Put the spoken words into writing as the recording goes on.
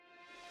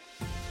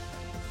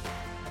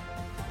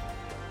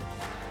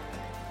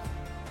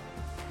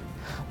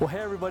Well, hey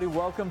everybody,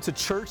 welcome to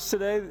church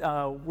today.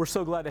 We're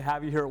so glad to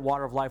have you here at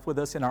Water of Life with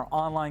us in our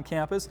online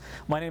campus.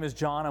 My name is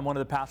John. I'm one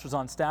of the pastors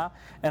on staff,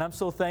 and I'm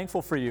so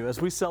thankful for you.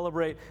 As we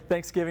celebrate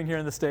Thanksgiving here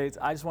in the States,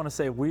 I just want to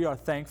say we are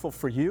thankful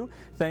for you,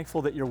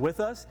 thankful that you're with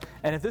us.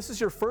 And if this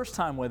is your first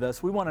time with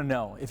us, we want to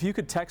know if you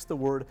could text the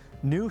word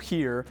 "new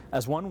here"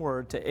 as one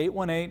word to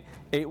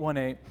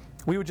 818-818.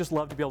 We would just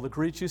love to be able to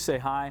greet you, say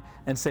hi,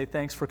 and say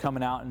thanks for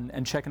coming out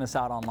and checking us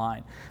out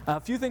online. A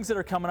few things that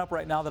are coming up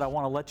right now that I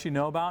want to let you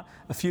know about.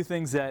 A few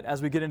things that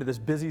as we get into this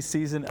busy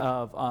season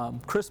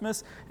of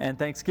Christmas and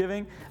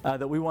Thanksgiving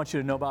that we want you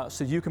to know about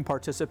so you can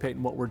participate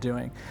in what we're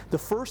doing. The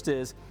first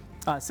is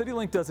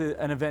CityLink does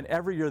an event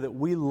every year that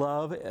we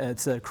love.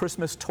 It's a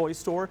Christmas toy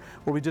store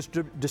where we just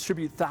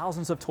distribute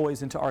thousands of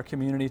toys into our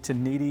community to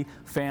needy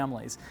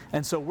families.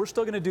 And so we're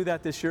still going to do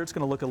that this year. It's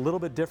going to look a little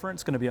bit different.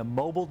 It's going to be a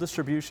mobile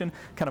distribution,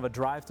 kind of a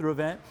drive-through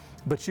event,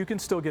 but you can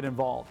still get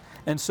involved.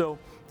 And so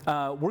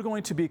we're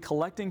going to be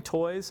collecting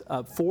toys,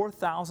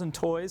 4,000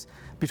 toys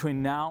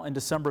between now and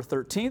December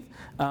 13th.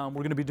 We're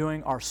going to be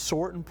doing our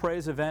Sort and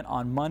Praise event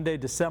on Monday,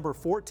 December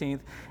 14th,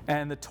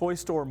 and the toy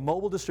store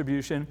mobile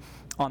distribution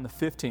on the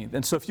 15th.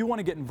 And so if you want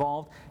to get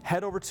involved,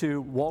 head over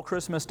to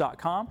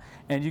wallchristmas.com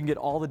and you can get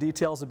all the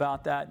details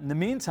about that. In the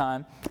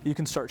meantime, you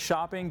can start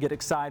shopping, get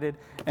excited,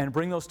 and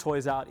bring those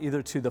toys out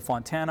either to the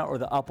Fontana or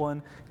the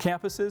Upland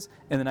campuses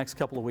in the next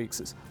couple of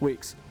weeks.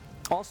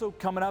 Also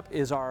coming up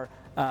is our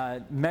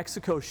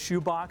Mexico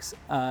shoebox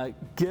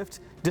gift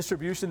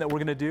distribution that we're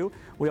going to do.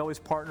 We always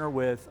partner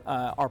with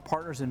our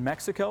partners in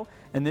Mexico,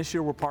 and this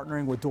year we're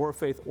partnering with Door of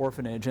Faith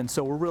Orphanage. And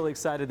so we're really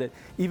excited that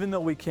even though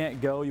we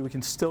can't go, we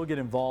can still get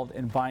involved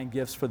in buying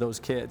gifts for those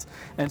kids.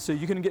 And so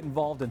you can get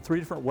involved in 3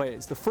 different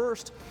ways. The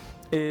first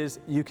is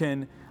you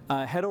can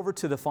head over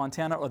to the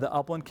Fontana or the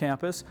Upland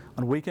campus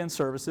on weekend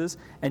services,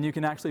 and you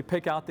can actually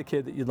pick out the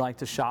kid that you'd like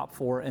to shop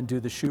for and do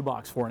the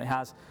shoebox for, and it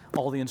has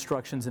all the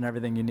instructions and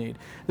everything you need.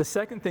 The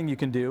second thing you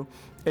can do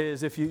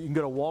is you can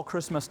go to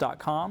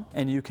wallchristmas.com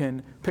and you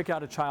can pick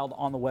out a child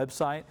on the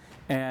website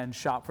and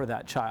shop for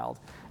that child.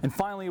 And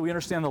finally, we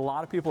understand that a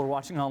lot of people are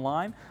watching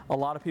online. A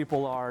lot of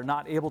people are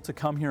not able to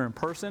come here in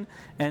person,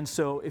 and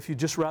so if you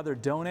just rather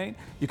donate,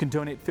 you can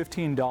donate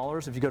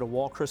 $15 if you go to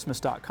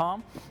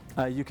wallchristmas.com.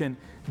 You can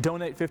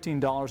donate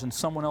 $15 and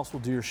someone else will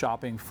do your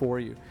shopping for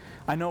you.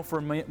 I know for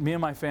me and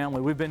my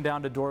family, we've been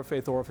down to Door of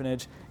Faith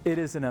Orphanage. It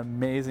is an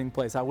amazing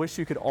place. I wish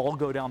you could all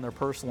go down there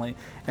personally.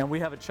 And we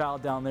have a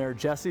child down there,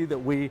 Jesse, that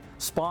we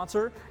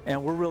sponsor,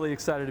 and we're really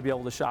excited to be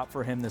able to shop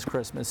for him this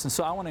Christmas. And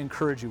so I want to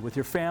encourage you, with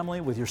your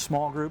family, with your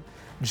small group,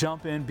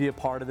 jump in, be a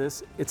part of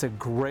this. It's a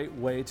great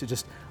way to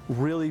just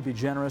really be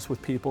generous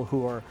with people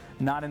who are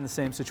not in the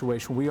same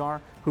situation we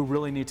are, who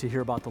really need to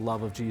hear about the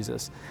love of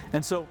Jesus.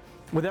 And so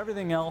with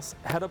everything else,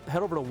 head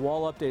over to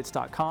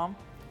wallupdates.com.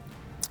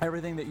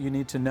 Everything that you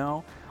need to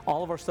know.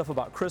 All of our stuff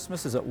about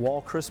Christmas is at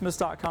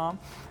wallchristmas.com.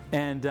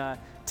 And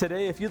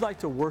today, if you'd like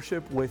to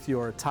worship with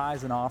your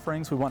tithes and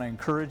offerings, we want to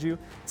encourage you.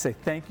 Say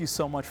thank you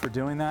so much for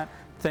doing that.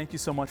 Thank you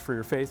so much for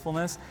your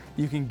faithfulness.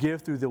 You can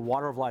give through the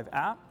Water of Life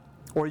app,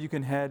 or you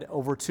can head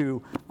over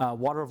to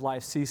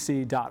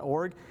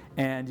wateroflifecc.org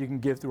and you can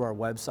give through our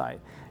website.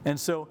 And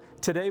so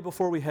today,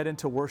 before we head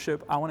into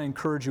worship, I want to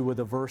encourage you with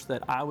a verse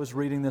that I was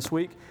reading this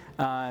week,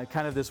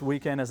 kind of this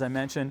weekend, as I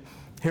mentioned.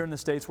 Here in the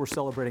States, we're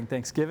celebrating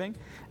Thanksgiving.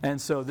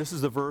 And so this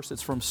is the verse.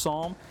 It's from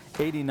Psalm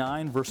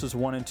 89, verses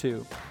 1 and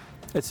 2.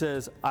 It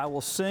says, "I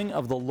will sing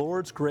of the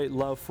Lord's great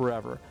love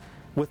forever.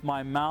 With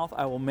my mouth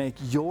I will make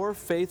your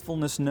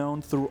faithfulness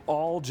known through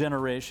all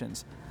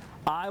generations.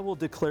 I will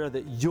declare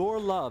that your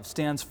love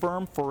stands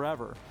firm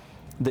forever,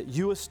 that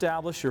you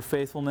establish your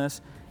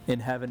faithfulness in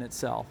heaven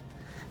itself."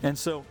 And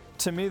so,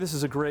 to me, this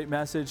is a great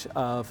message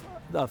of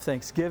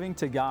thanksgiving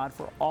to God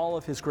for all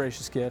of His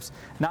gracious gifts,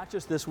 not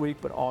just this week,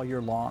 but all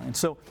year long. And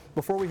so,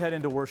 before we head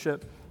into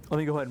worship, let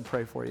me go ahead and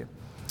pray for you.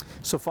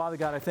 So, Father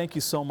God, I thank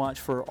you so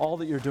much for all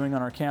that you're doing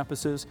on our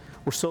campuses.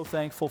 We're so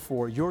thankful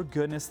for your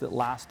goodness that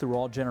lasts through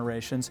all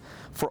generations,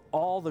 for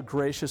all the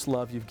gracious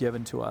love you've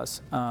given to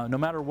us. No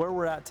matter where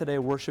we're at today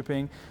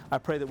worshiping, I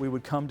pray that we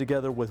would come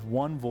together with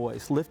one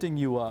voice, lifting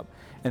you up,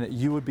 and that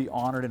you would be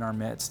honored in our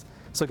midst.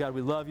 So, God,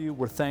 we love you.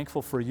 We're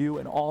thankful for you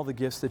and all the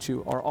gifts that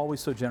you are always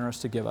so generous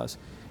to give us.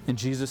 In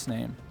Jesus'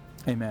 name,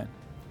 amen.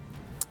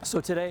 So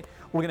today,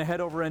 we're going to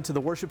head over into the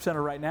worship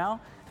center right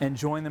now and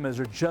join them as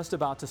they're just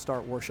about to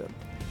start worship.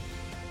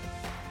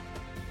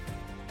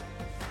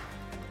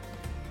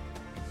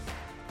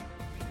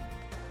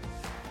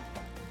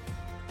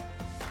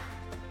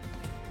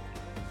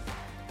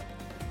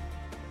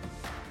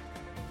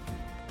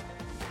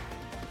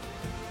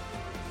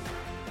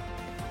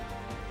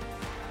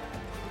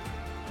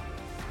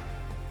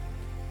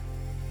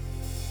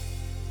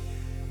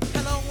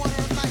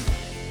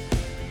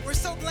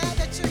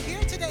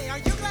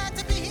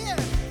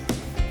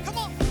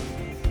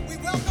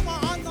 Welcome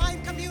our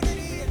online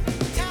community in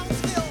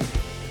Townsville,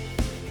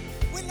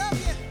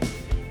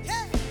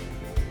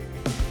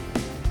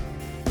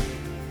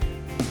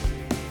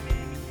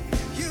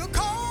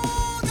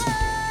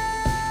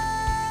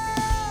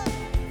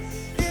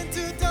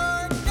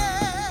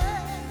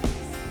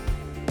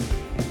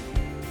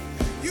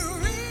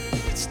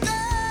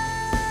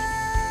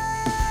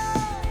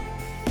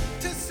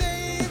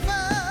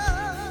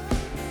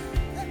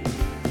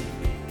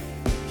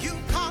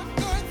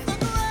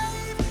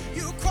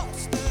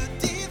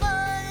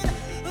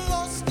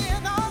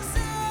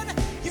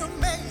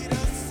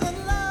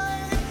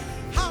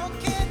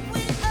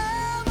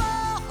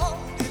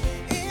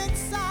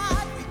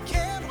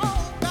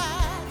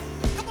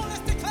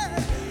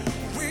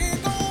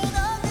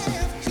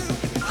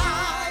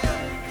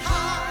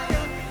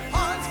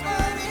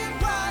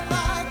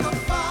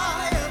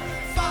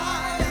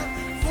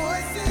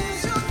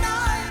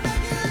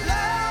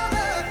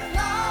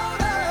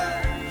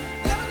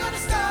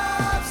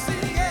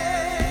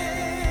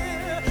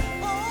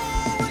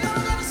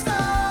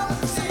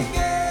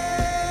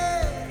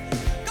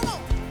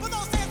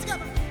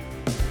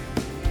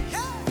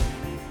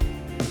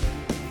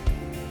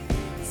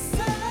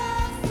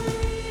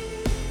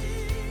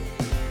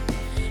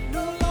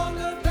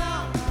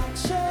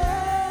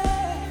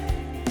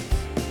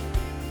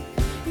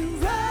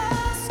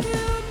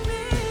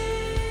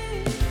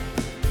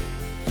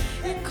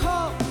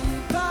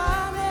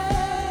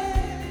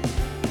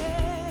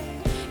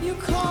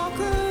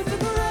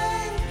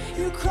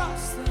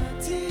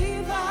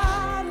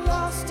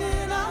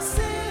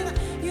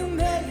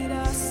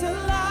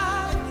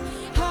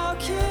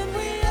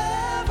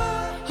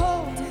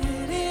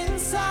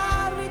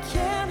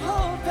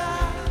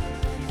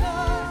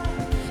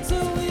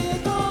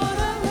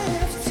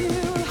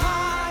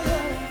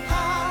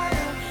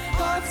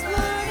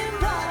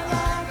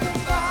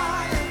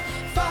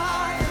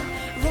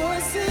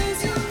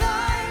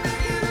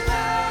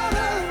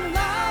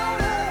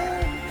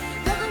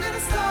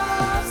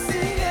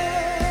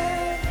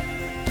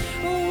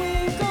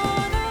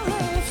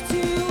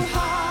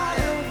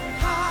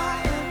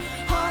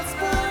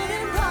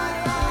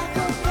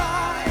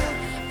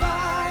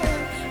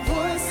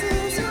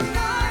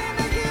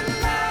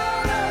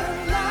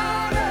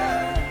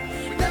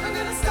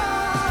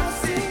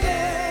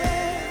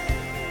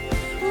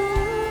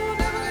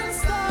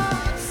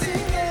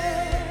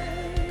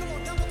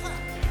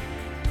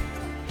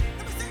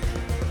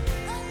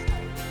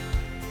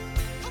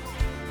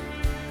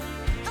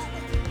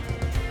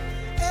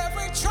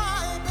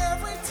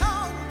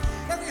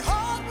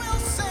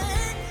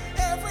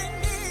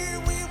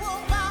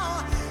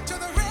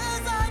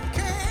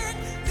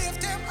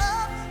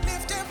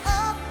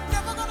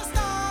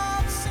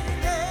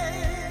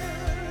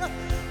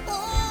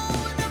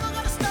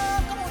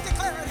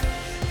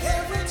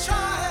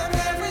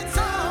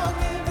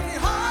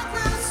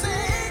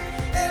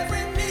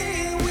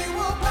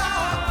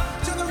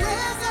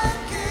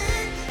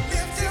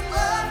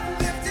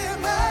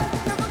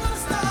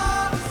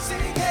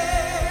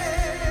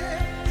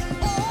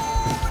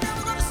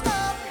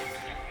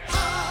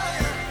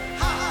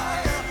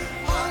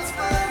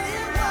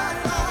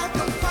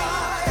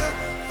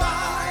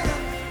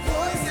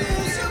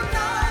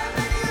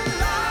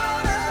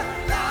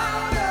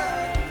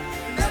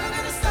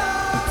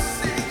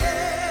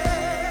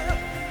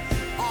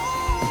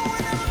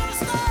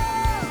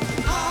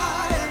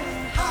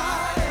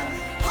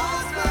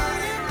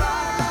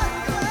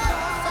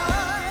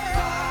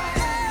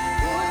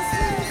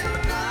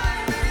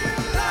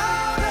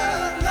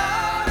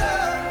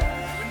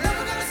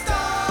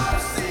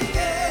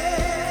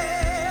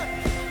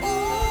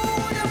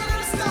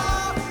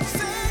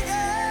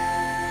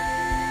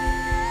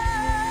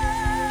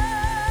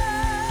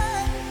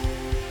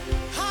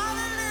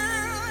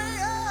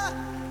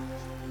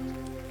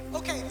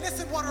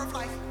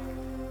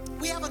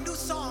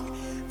 song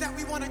that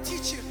we want to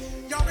teach you.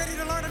 Y'all ready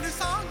to learn a new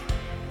song?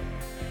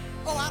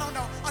 Oh, I don't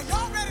know. Are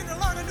y'all ready to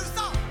learn a new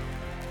song?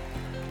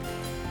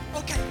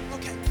 Okay.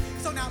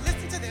 So now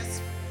listen to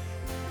this.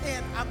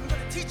 And I'm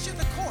going to teach you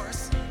the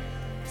chorus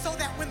so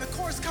that when the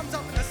chorus comes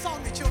up in the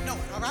song that you'll know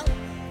it, all right?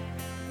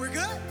 We're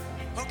good?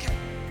 Okay.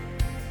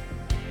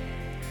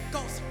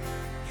 Goes.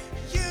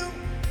 You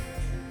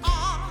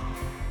are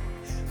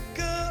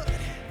good.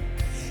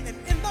 And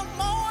in the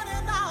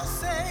morning I'll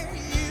say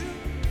you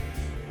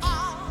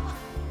are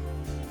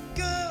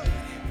good.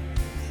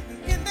 And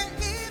in the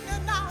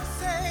evening I'll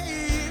say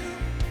you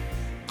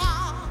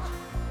are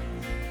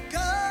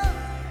good.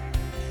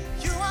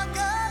 You are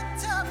good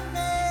to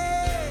me.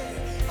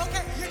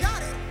 Okay, you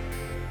got it.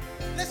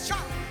 Let's try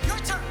it. Your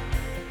turn.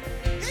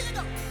 Here you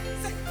go.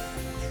 Say,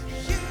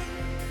 you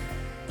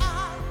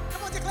are.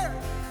 Come on, declare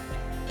it.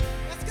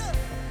 That's good.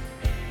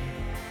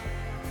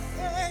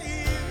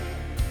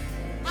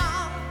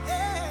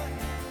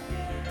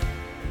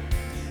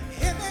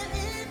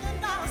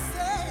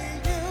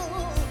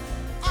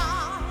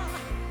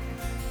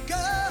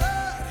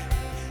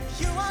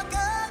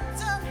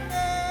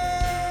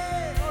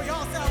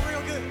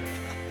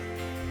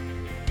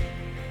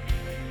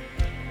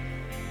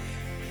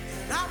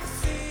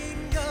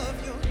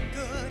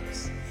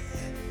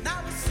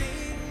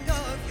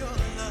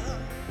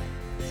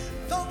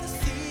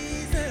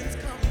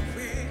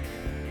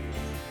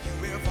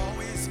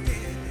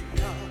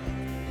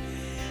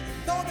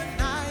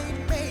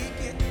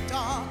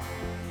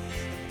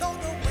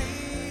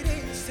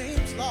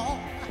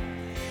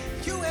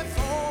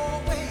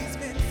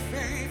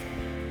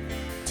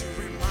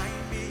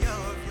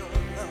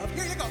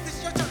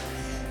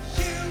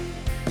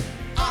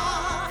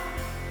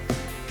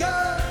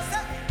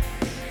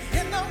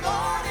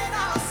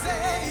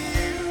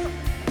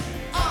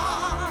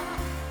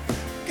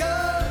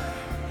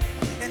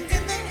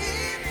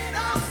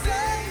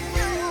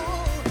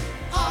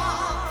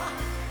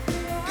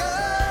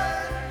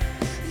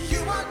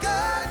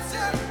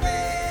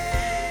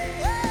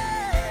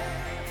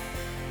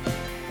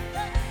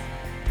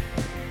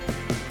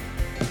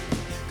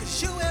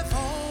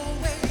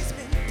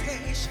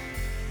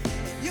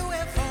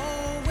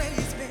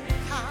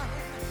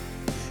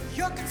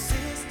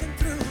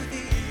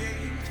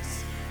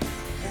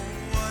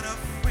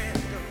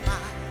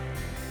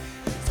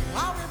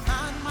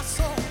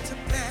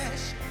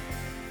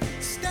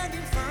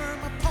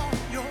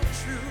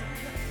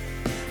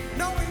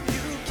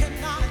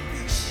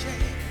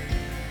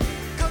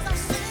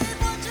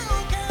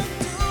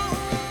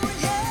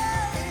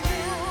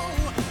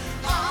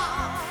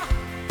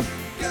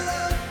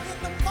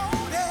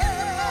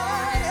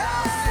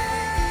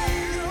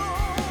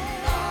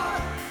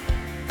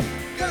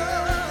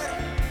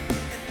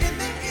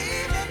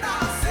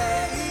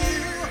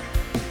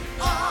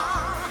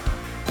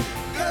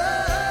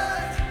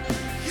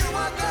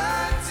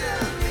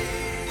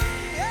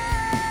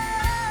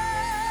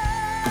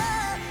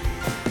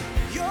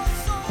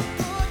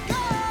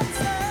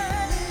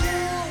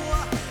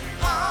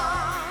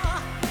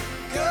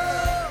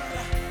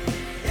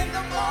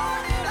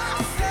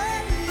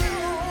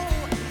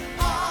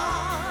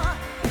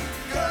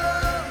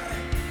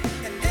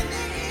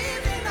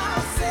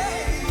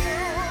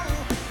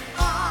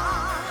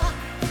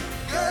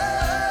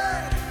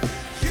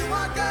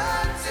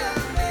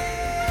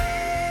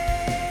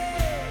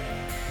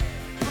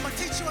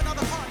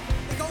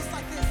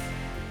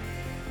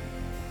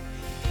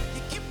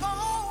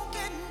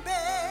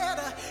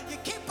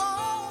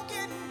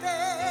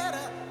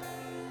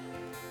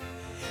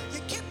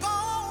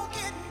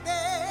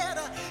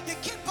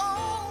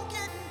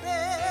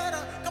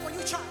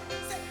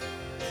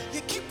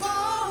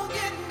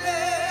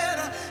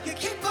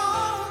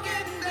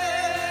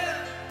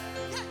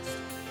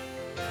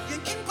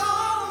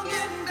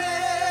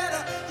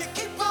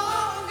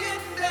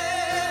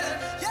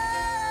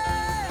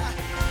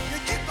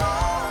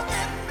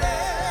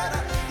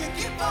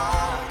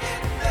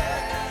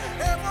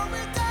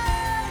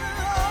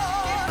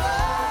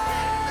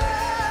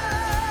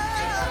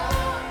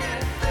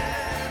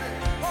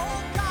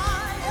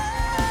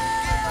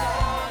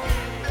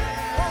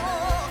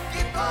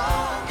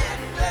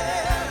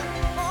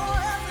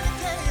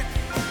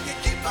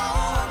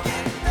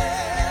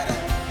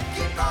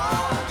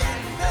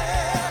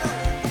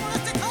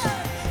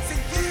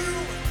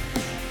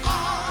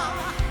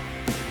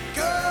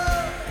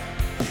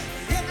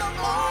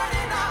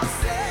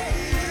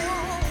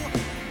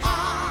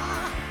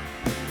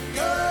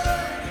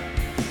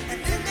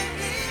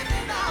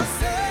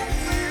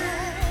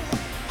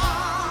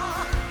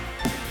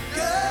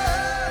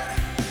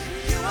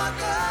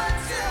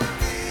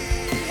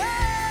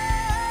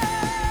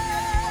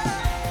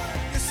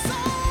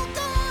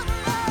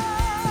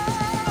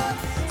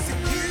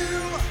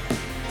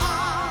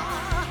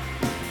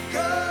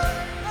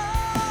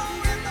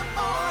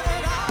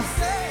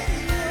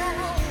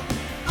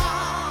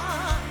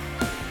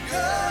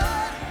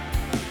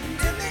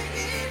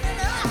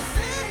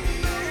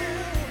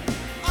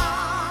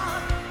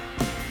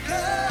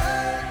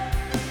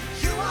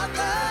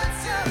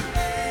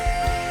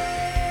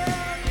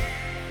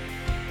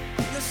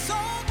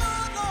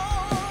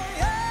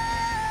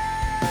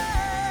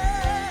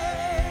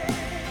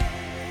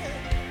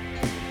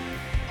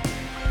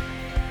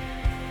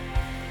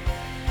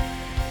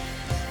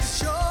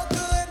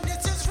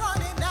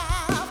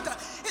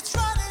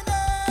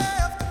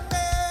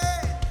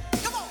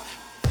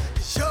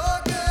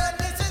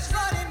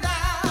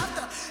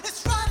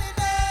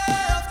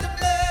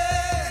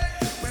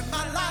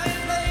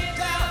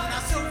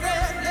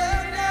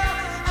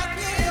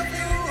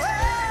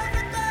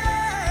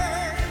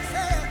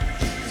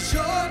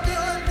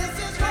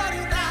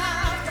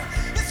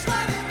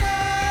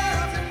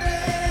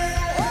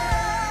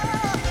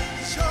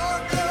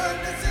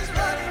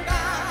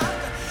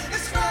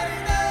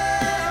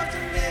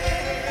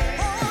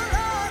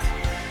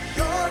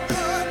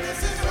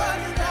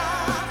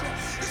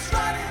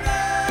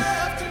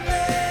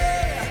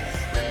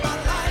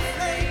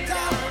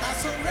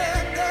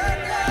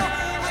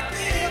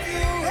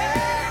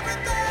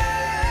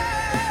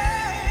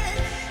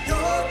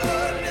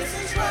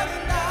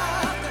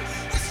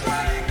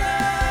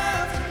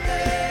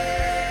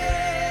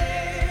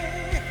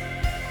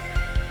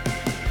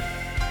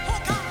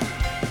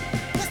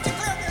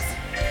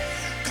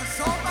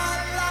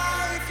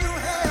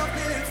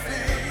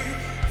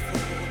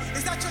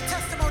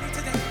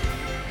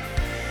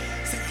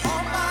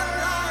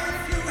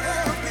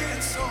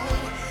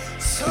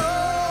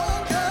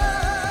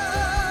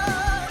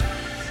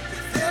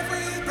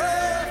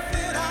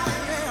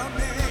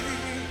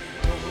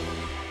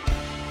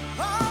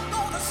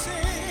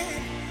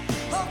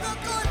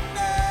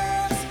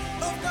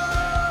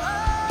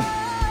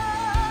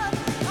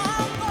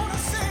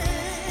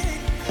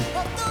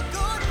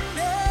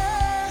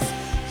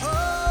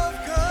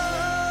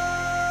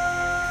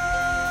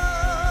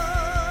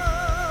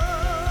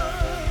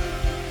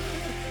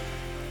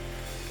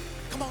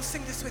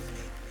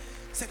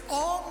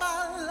 all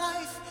my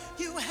life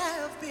you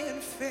have been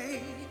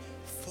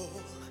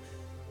faithful.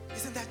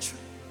 Isn't that true?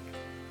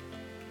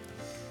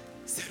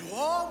 Said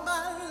all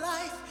my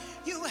life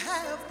you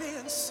have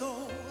been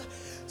so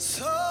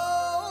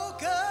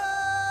good.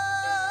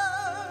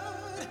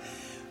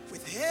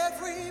 With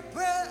every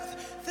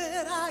breath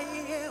that I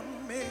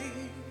am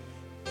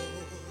able,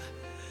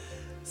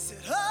 said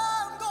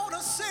I'm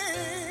gonna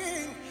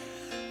sing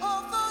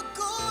of the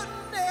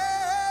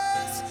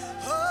goodness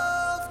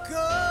of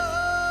God.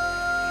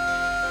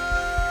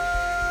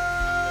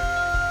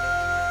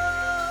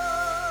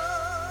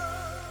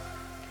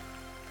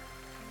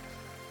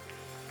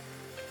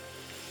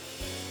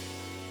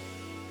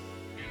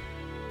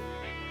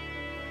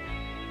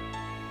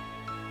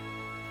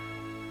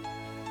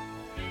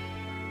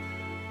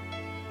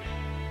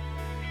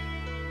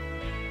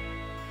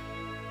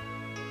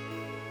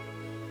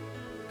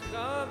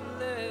 Come,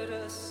 let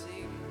us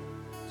sing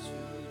to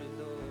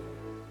the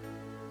Lord.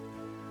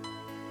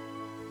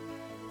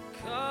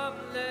 Come,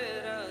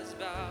 let us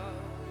bow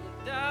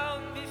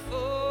down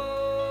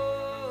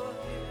before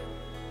Him.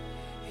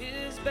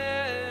 His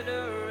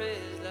banner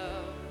is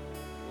love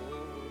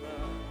over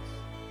us.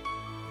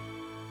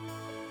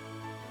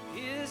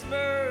 His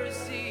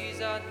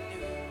mercies are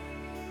new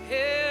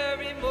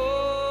every morning.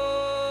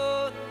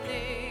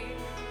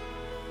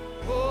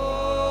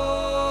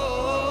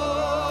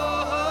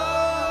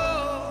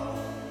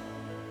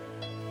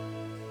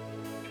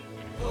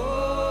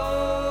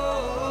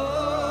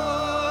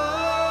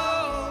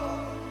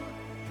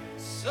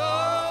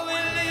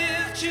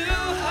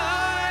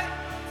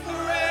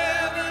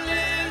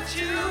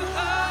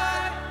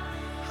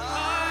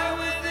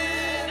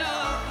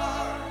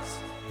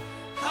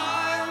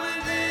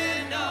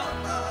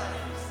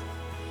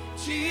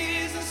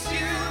 Jesus, you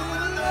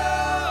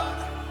alone,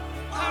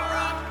 our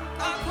rock,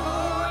 our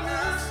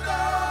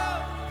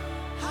cornerstone,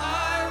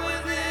 high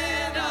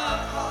within our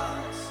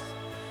hearts,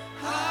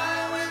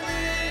 high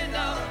within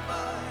our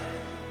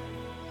minds.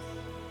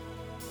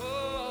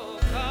 Oh,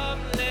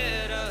 come,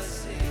 let us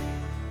sing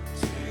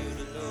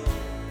to the Lord.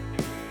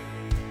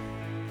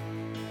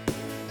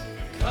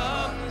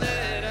 Come,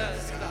 let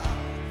us bow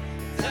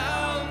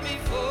down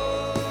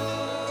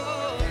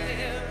before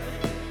Him.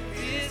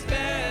 His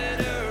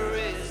banner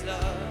is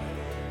love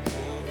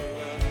over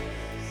us.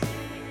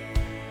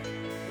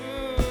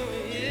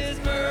 His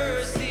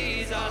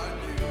mercies are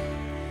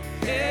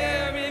new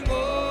every morning.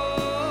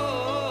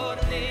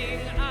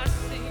 I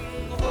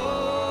sing, oh,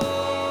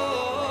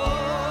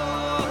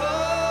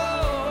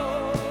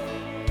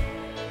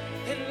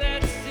 and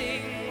let's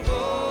sing, oh.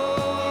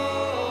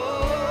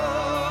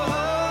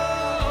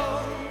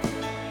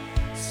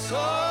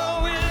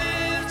 So we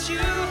lift you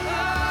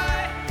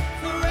high,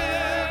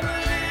 forever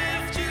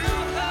lift you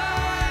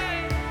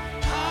high,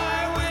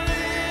 high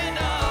within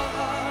our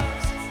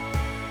hearts,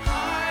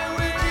 high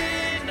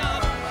within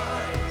our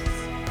minds.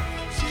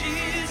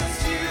 Jesus,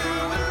 you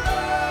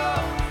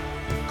alone,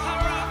 our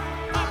rock,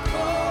 our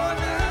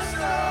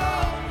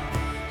cornerstone,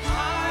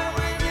 high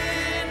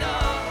within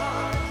our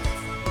hearts,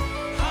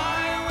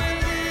 high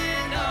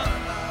within our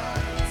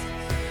minds.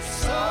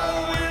 So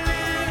we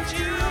lift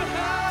you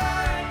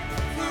high,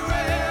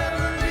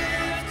 forever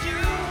lift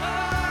you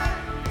high,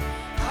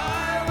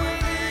 high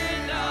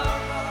within our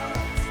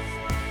hearts,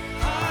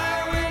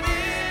 high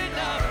within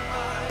our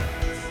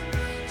minds.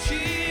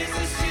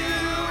 Jesus, you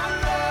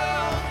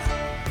alone,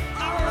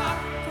 our rock,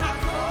 our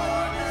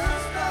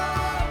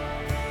cornerstone,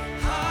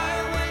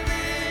 high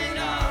within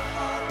our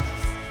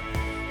hearts,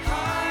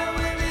 high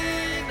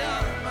within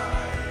our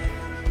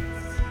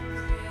minds.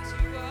 Yes,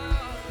 you are,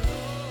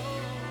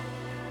 Lord.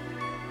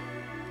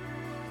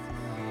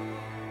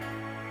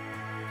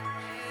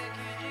 Thank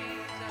you,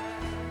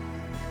 Jesus.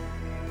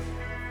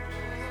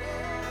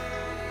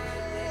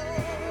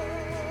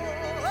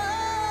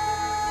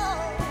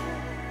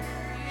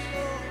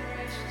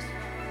 Gracious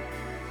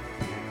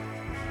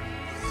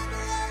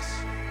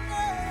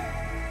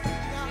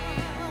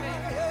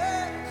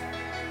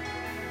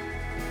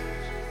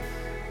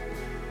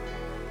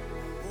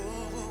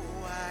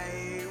Oh,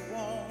 I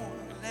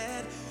won't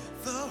let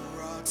the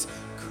rocks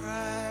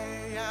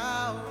cry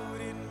out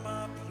in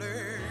my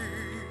place.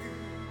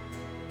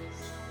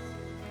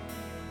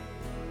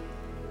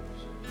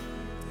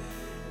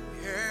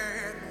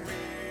 And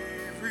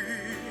we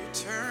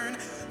return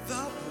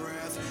the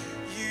breath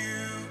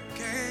you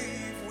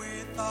gave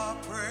with our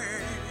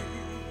praise.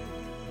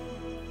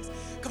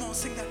 Come on,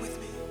 sing that with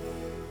me.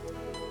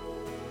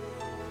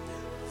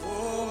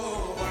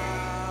 Oh,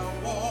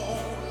 I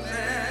won't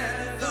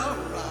let the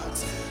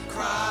rocks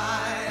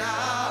cry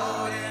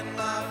out in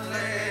my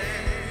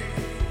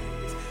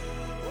place.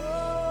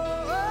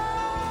 Oh,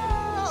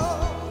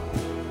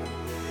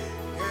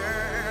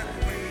 and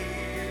we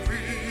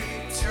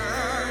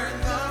return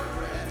the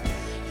breath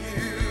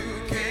you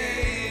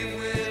gave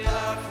with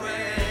our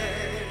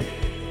praise.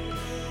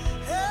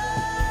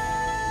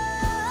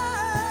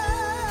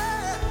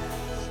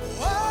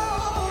 Oh,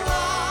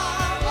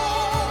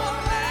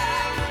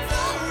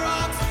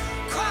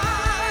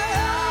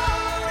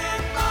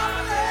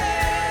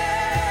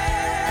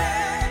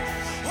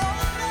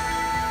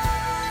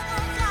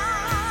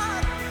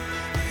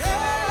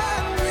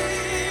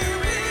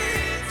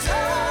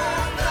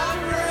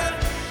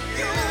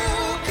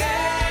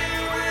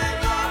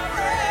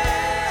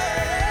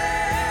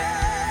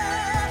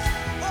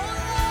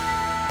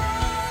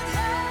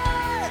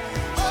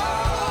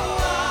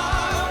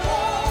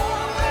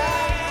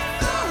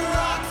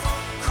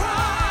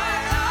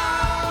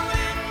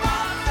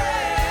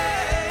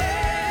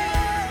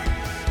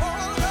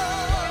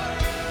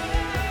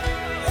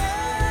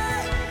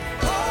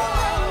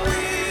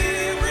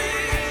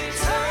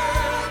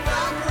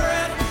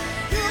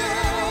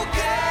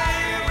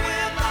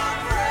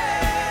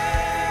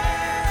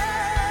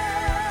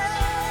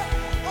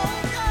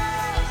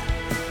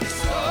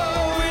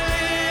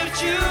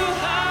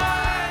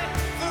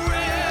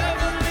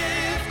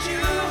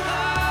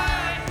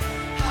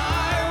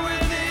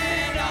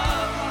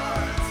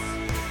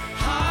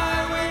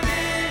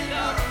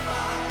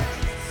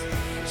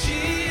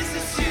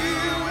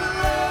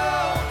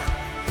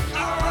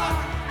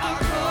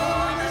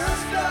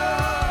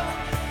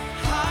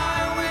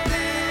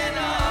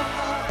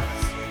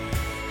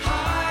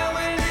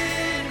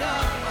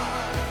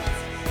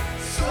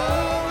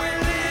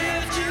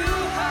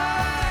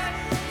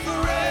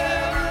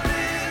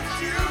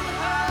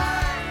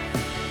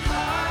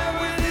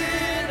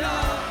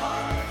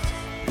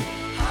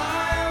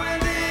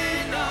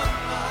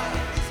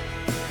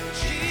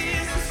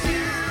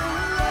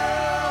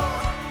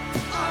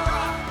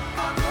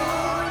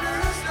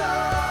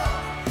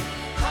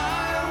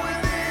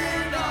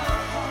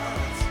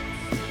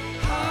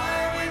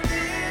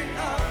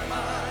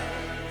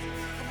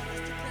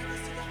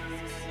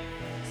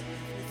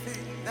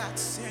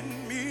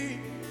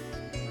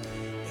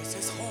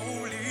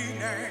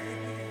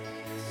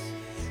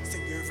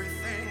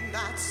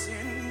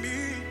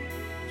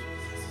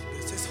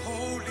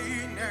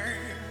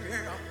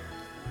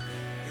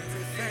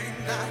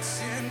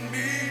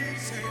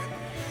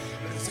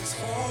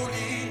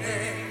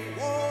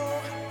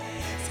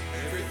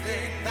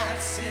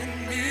 that's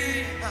in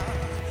me.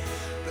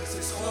 Bless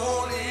his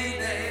holy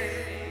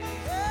name.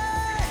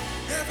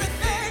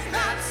 Everything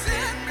that's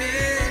in me.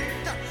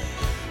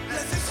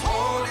 Bless his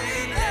holy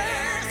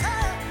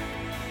name.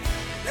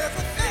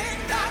 Everything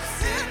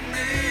that's in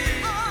me.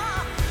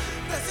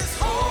 Bless his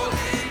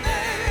holy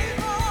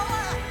name.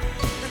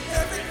 And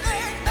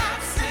everything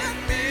that's in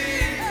me.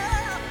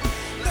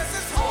 Bless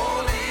his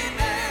holy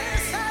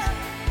name.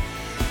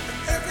 And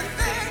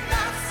everything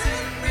that's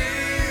in me.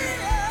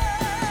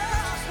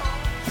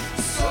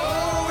 So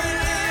we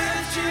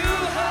lift you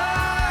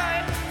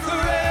high,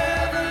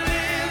 forever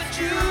lift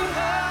you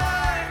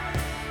high,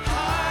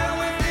 high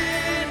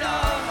within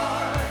our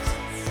hearts,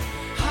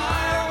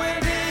 high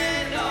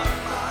within our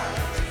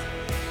minds.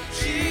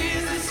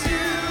 Jesus,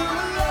 you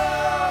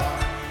alone,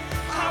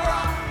 our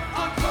rock,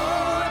 our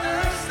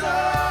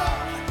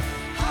cornerstone,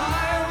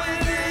 high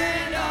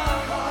within our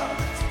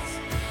hearts,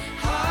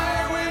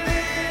 high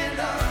within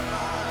our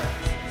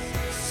minds.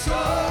 So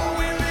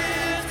we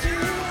lift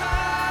you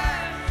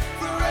high,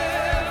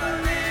 forever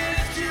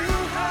lift you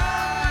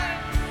high,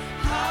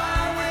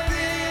 high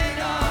within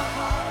our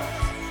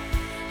hearts,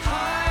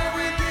 high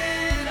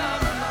within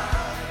our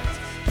minds.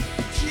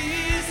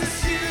 Jesus,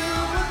 you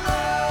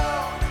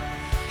alone,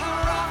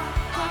 our rock,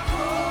 our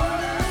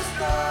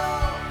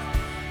cornerstone,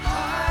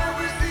 high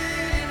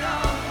within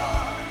our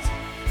hearts,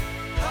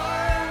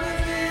 high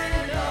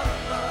within our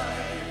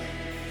minds.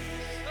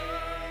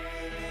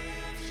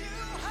 Lift you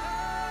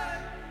high,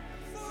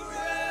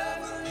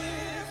 forever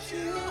lift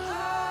you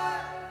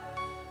high,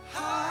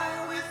 high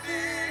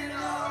within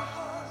our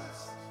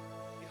hearts,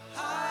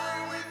 high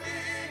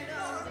within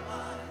our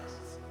minds.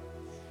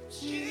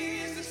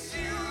 Jesus,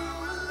 you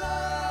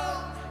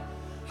alone,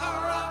 our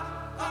rock,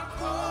 our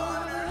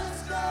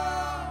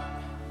cornerstone,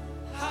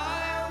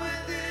 high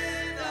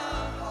within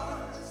our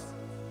hearts,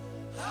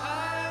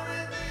 high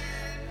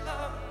within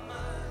our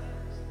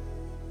minds.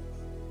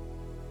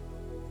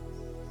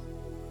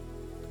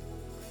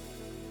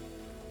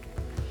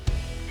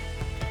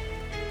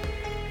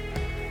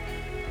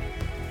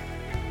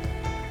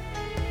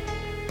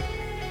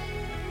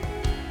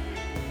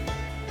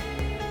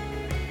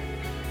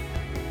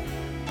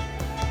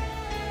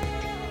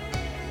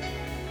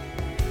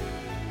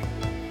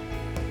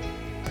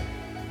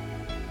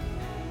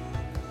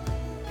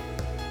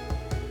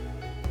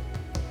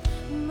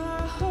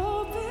 My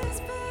hope is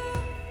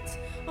built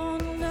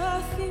on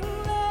nothing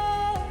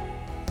less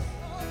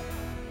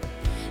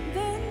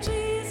than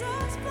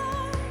Jesus'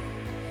 blood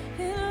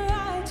and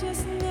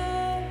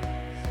righteousness.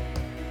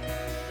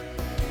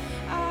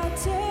 I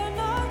dare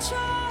not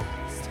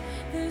trust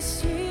the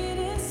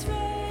sweetest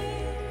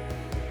frame,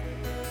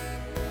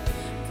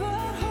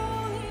 but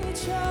wholly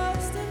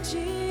trust in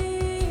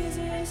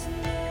Jesus'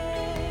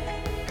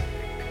 name.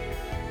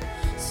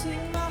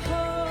 Sing my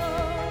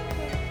hope.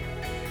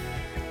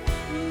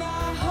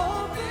 My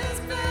hope is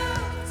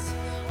built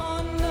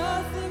on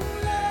nothing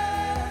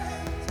less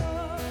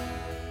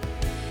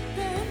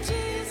than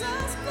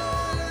Jesus'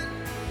 blood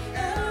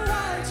and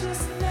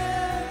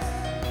righteousness.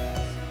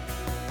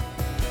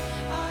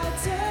 I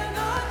dare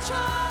not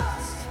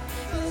trust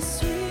the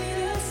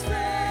sweetest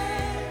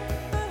frame,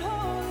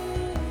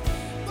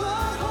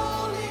 but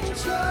wholly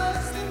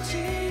trust in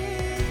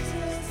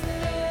Jesus'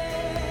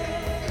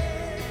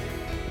 name.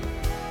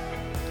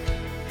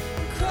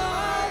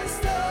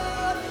 Christ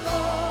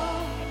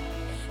alone,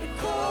 the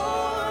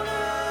cornerstone,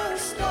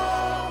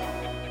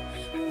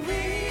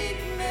 weak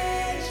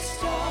made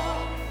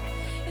strong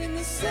in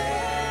the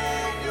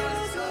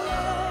Savior's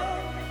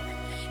love,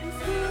 and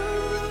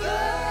through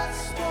the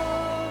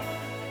storm,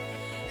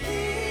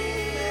 He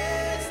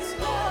is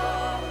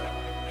Lord,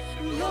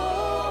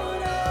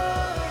 Lord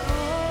of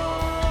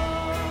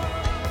all.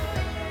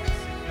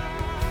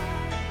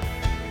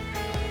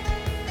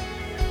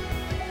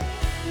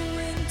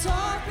 When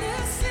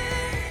darkness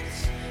seems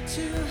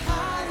to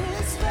hide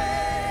His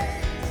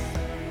face,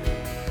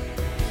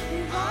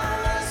 I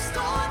rest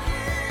on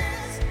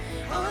His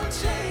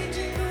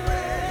unchanging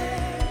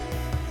grace.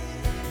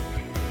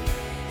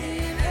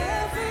 In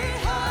every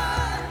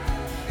heart,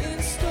 in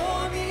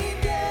stormy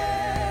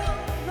gale,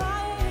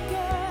 my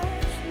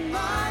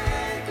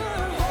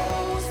anchor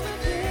holds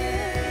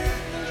within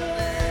the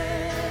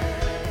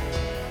veil.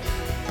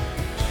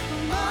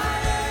 My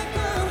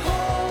anchor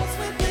holds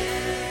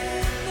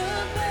within the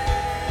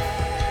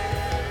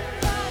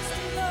veil. Christ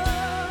alone.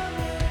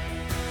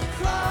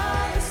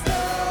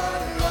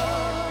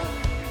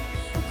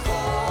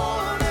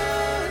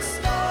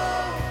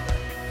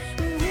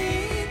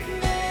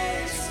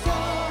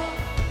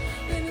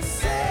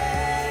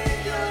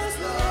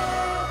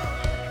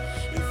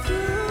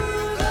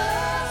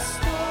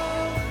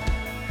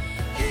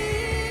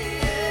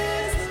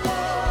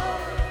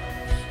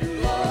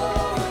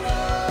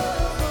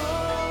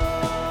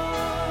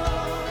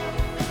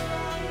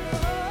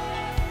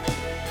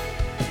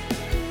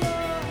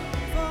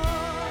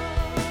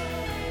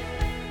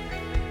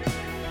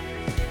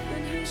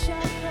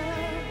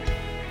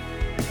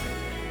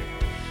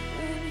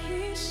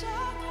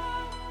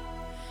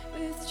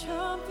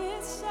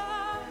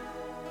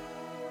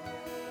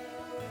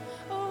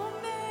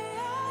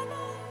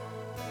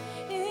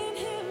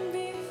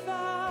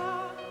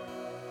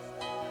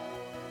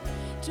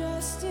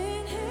 Just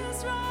in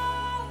his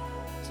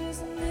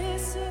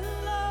righteousness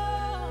and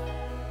love,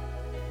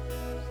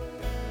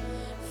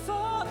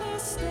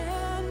 faultless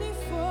stand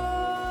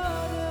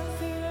before the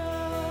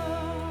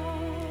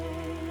throne.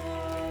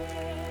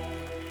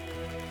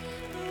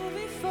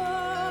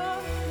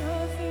 Before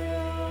the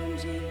throne,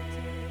 Jesus.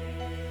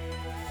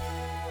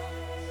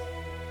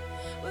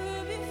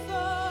 We're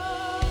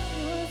before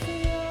your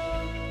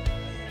throne.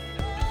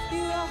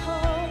 You are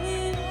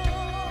holy.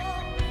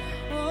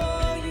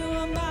 Oh, you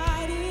are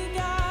mighty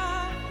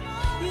God.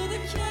 You're the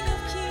King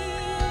of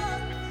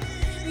Kings.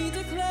 We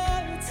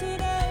declare it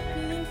today,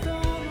 being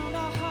thrown on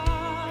our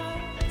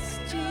hearts.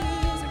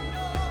 Jesus,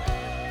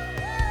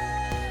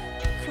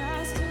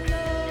 Christ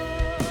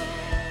alone.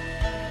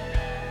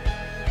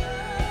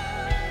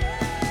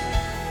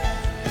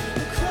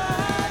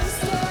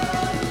 Christ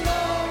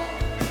alone,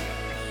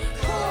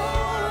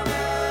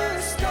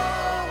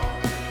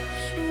 cornerstone,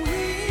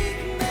 weak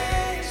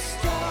made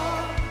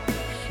strong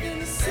in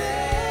the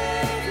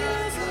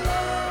Savior's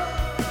love,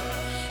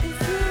 and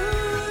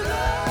through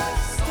the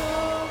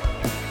storm,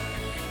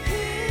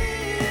 He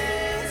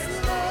is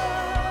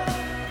Lord,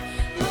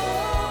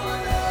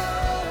 Lord of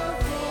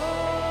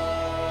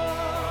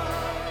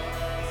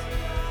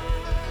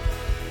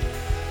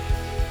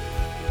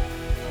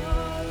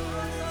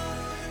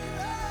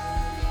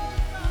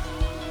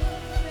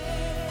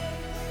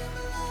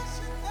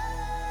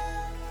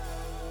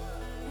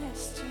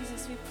Yes,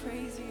 Jesus, we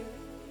praise you.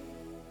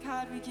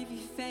 God, we give you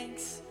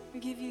thanks. We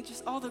give you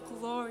just all the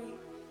glory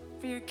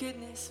for your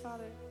goodness,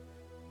 Father.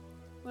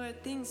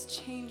 Lord, things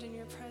change in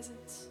your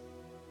presence.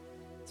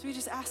 So we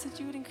just ask that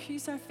you would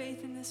increase our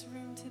faith in this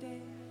room today.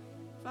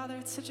 Father,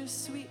 it's such a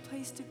sweet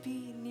place to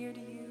be near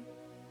to you.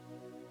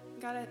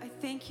 God, I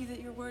thank you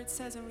that your word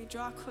says when we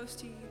draw close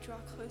to you, you draw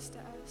close to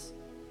us.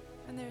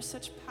 And there's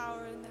such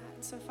power in that.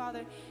 And so,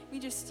 Father,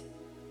 we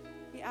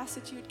ask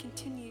that you would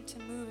continue to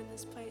move in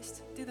this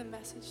place through the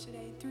message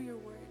today, through your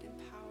word and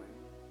power.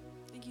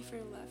 Thank you for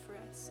your love for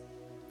us.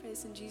 Pray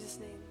this in Jesus'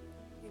 name.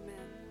 Amen.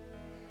 Amen.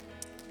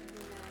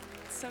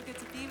 It's so good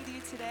to be with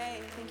you today.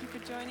 Thank you for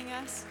joining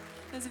us.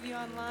 Those of you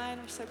online,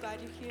 we're so glad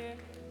you're here.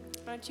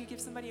 Why don't you give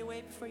somebody a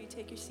wave before you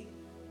take your seat?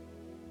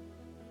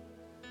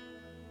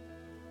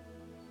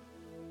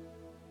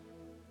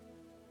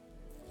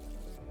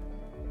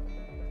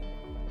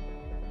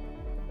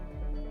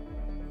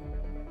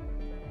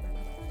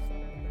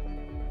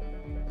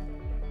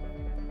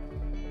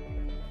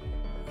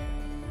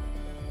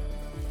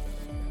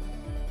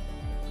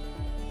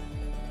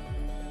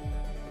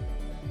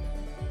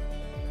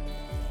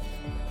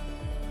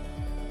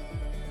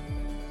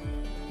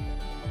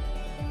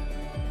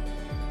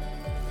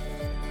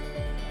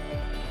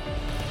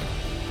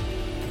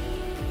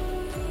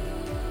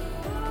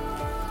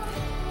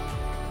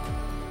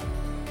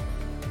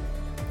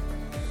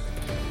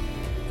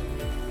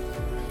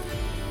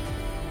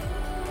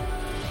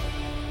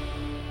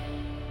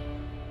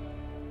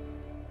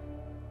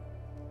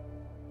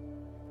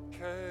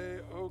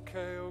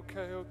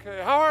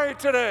 Okay. How are you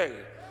today?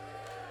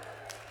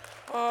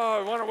 Oh,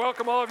 I want to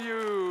welcome all of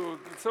you.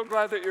 So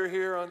glad that you're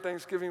here on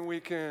Thanksgiving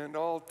weekend,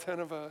 all 10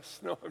 of us.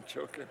 No, I'm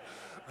joking.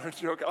 I'm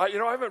joking. I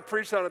haven't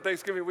preached on a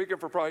Thanksgiving weekend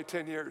for probably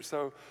 10 years,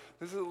 so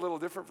this is a little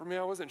different for me.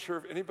 I wasn't sure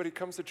if anybody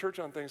comes to church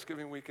on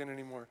Thanksgiving weekend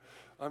anymore.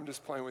 I'm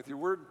just playing with you.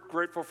 We're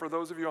grateful for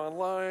those of you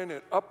online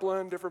at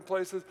Upland, different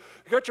places.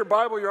 You got your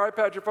Bible, your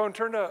iPad, your phone,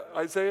 turn to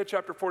Isaiah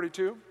chapter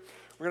 42.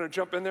 We're going to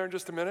jump in there in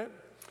just a minute.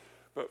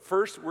 But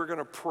first, we're going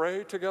to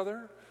pray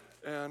together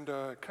and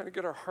kind of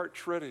get our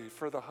hearts ready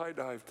for the high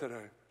dive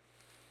today.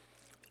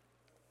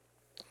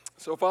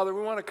 So, Father,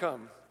 we want to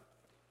come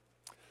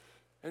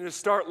and just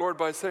start, Lord,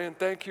 by saying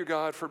thank you,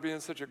 God, for being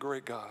such a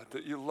great God,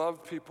 that you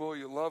love people,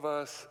 you love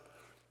us,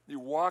 you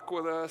walk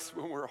with us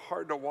when we're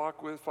hard to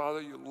walk with, Father.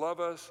 You love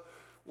us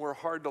when we're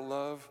hard to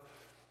love.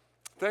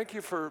 Thank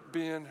you for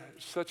being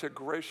such a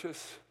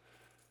gracious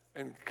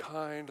and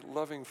kind,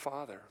 loving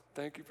Father.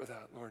 Thank you for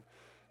that, Lord.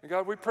 And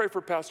God, we pray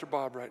for Pastor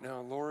Bob right now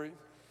and Lori.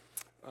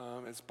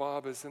 As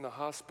Bob is in the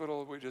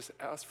hospital, we just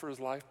ask for his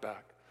life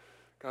back.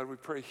 God, we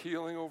pray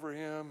healing over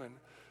him and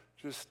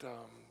just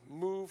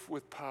move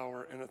with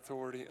power and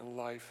authority and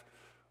life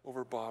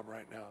over Bob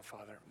right now,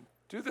 Father.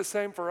 Do the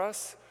same for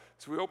us.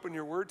 As we open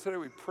your word today,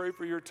 we pray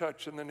for your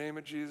touch in the name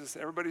of Jesus.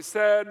 Everybody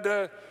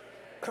said,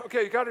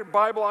 okay, you got your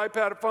Bible,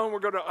 iPad, phone. We're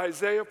going to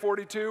Isaiah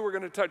 42. We're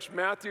going to touch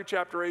Matthew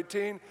chapter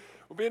 18.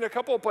 We'll be in a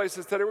couple of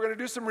places today. We're going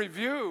to do some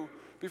review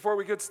before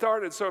we get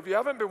started. So if you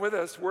haven't been with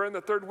us, we're in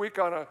the third week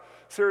on a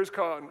series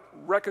called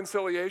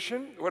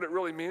Reconciliation, what it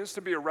really means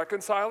to be a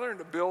reconciler and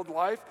to build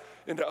life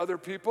into other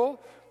people,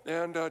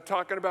 and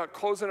talking about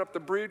closing up the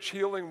breach,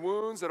 healing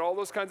wounds, and all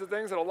those kinds of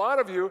things. And a lot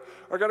of you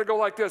are going to go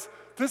like this: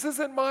 this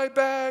isn't my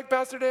bag,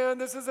 Pastor Dan,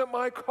 this isn't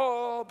my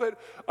call. But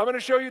I'm going to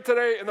show you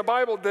today in the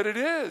Bible that it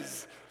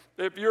is.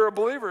 If you're a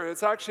believer,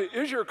 it actually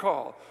is your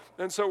call.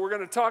 And so we're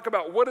going to talk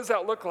about what does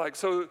that look like.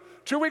 So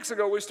 2 weeks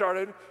ago, we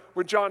started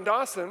with John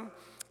Dawson,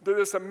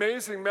 this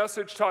amazing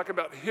message talking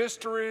about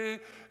history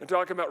and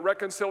talking about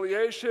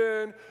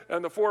reconciliation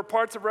and the 4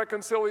 parts of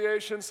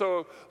reconciliation.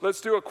 So let's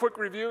do a quick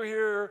review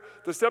here.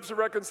 The steps of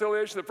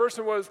reconciliation. The first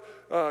one was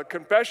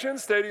confession,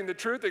 stating the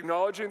truth,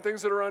 acknowledging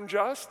things that are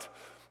unjust.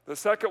 The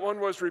second one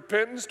was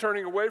repentance,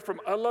 turning away from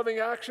unloving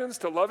actions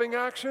to loving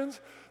actions.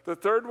 The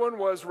third one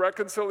was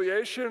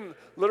reconciliation,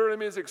 literally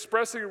means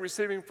expressing and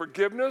receiving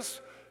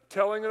forgiveness,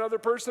 telling another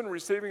person,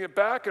 receiving it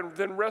back, and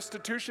then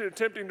restitution,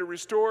 attempting to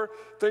restore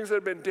things that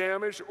have been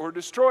damaged or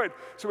destroyed.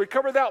 So we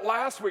covered that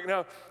last week.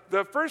 Now,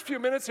 the first few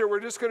minutes here,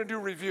 we're just going to do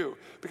review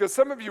because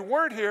some of you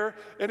weren't here,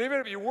 and even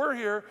if you were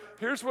here,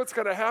 here's what's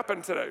going to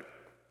happen today.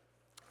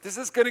 This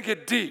is going to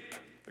get deep,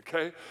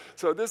 okay?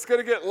 So this is going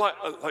to get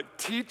like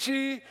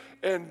teachy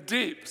and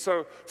deep.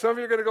 So some of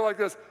you are going to go like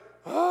this,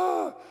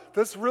 oh,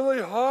 that's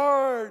really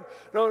hard.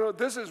 No,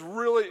 this is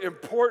really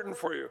important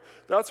for you.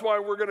 That's why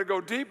we're going to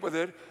go deep with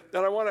it,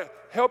 and I want to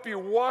help you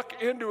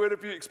walk into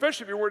it,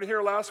 especially if you weren't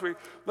here last week.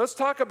 Let's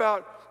talk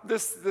about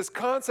this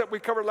concept we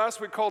covered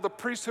last week called the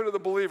priesthood of the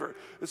believer.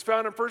 It's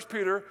found in 1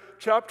 Peter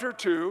chapter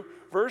 2,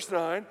 verse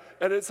 9,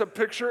 and it's a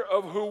picture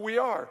of who we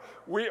are.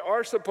 We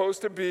are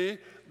supposed to be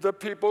the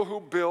people who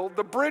build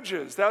the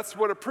bridges. That's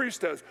what a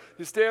priest does.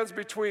 He stands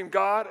between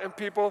God and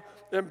people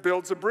and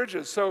builds the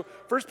bridges. So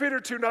 1 Peter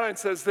 2:9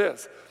 says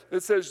this.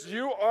 It says,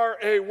 you are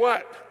a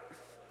what?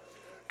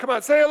 Come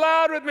on, say it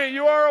loud with me.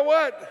 You are a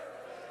what?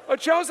 A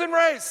chosen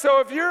race. So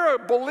if you're a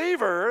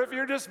believer, if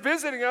you're just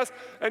visiting us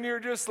and you're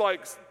just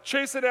like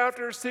chasing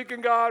after,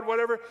 seeking God,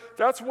 whatever,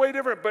 that's way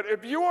different. But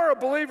if you are a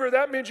believer,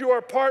 that means you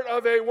are part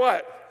of a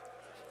what?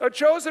 A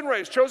chosen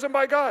race, chosen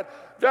by God.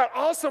 That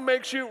also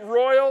makes you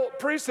royal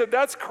priesthood.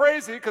 That's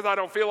crazy because I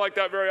don't feel like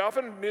that very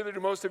often, neither do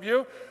most of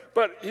you.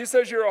 But he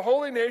says you're a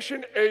holy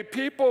nation, a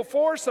people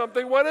for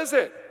something. What is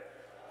it?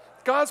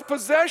 God's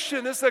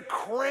possession. This is a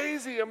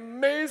crazy,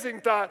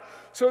 amazing thought.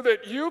 So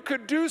that you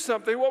could do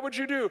something, what would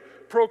you do?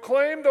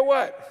 Proclaim the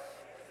what?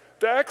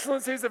 The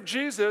excellencies of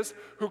Jesus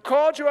who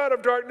called you out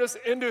of darkness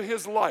into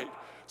his light.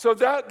 So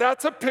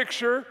that's a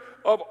picture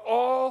of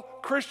all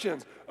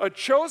Christians. A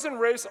chosen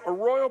race, a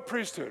royal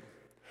priesthood.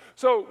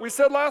 So we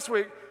said last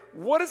week,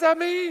 what does that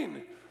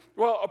mean?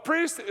 Well, a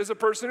priest is a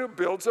person who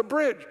builds a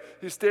bridge.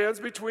 He stands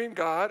between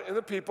God and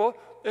the people,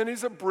 and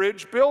he's a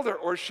bridge builder,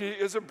 or she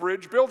is a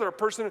bridge builder, a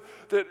person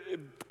that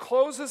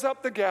closes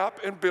up the gap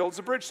and builds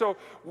a bridge. So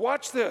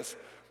watch this.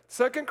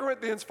 2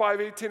 Corinthians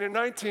 5:18 and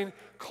 19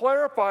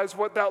 clarifies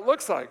what that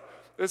looks like.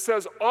 It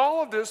says,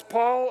 all of this,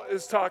 Paul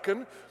is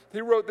talking,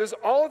 he wrote this,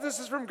 all of this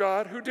is from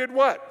God who did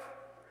what?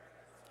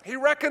 He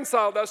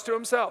reconciled us to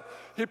himself.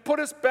 He put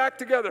us back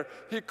together.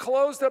 He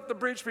closed up the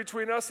breach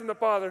between us and the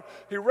Father.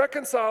 He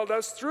reconciled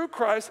us through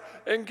Christ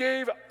and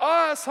gave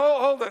us,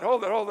 hold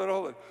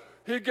it.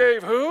 He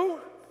gave who?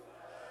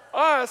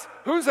 Us.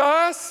 Who's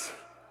us?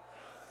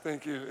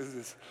 Thank you.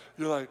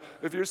 You're like,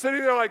 if you're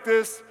sitting there like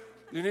this,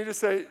 you need to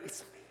say,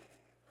 it's me.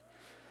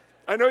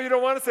 I know you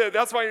don't want to say it.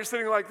 That's why you're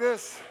sitting like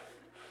this.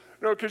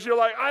 No, because you're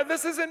like,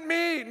 this isn't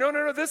me.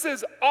 No, this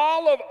is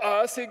all of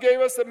us. He gave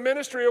us the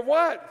ministry of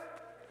what?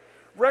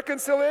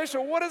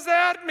 Reconciliation. What does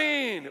that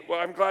mean? Well,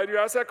 I'm glad you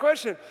asked that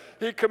question.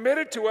 He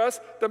committed to us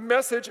the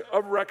message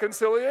of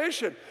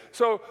reconciliation.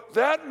 So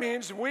that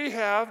means we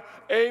have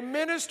a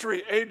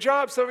ministry, a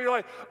job. Some of you are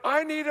like,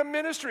 I need a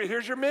ministry.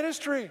 Here's your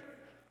ministry.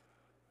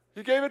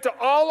 He gave it to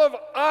all of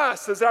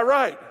us. Is that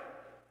right?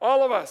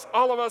 All of us.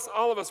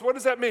 What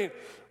does that mean?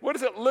 What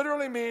does it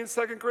literally mean?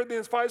 2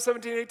 Corinthians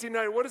 5:17, 18,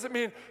 19. What does it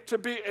mean to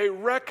be a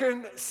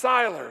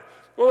reconciler?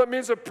 Well, it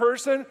means a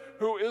person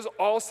who is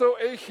also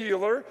a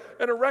healer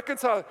and a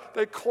reconciler.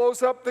 They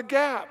close up the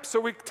gap.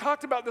 So we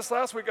talked about this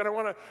last week, and I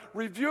want to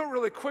review it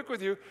really quick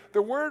with you.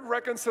 The word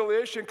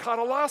reconciliation,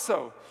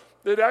 katalasso.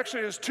 It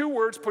actually is 2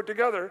 words put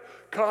together.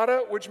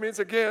 Kata, which means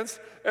against,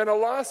 and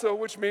alasso,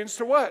 which means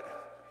to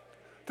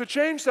what? To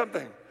change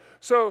something.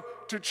 So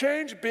to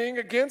change being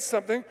against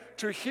something,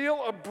 to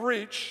heal a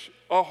breach,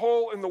 a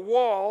hole in the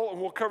wall, and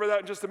we'll cover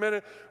that in just a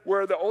minute,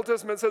 where the Old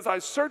Testament says, I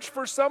search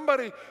for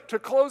somebody to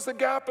close the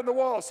gap in the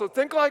wall. So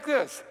think like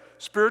this,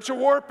 spiritual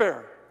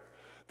warfare.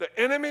 The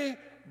enemy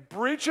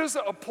breaches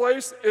a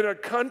place in a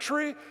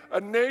country,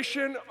 a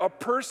nation, a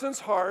person's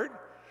heart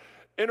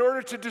in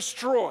order to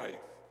destroy.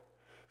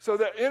 So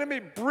the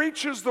enemy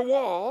breaches the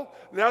wall,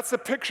 and that's the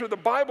picture the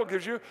Bible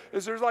gives you,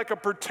 is there's like a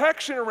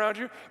protection around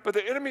you, but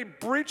the enemy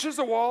breaches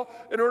the wall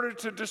in order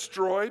to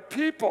destroy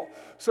people.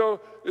 So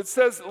it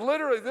says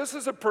literally this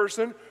is a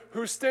person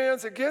who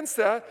stands against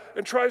that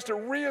and tries to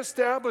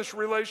reestablish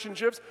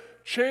relationships,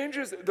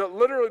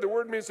 literally the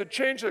word means to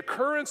change the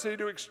currency,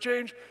 to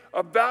exchange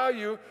a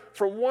value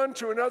from one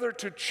to another,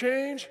 to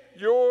change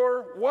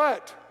your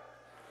what?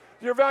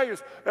 Your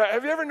values. Now,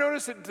 have you ever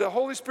noticed that the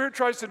Holy Spirit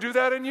tries to do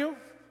that in you?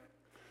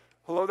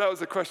 Hello, that was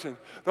the question.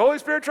 The Holy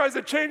Spirit tries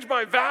to change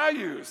my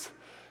values.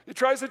 He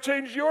tries to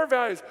change your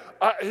values.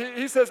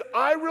 He says,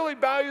 I really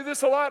value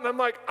this a lot. And I'm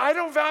like, I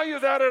don't value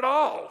that at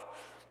all.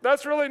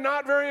 That's really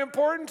not very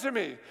important to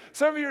me.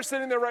 Some of you are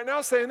sitting there right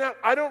now saying that.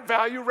 I don't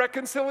value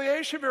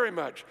reconciliation very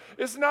much.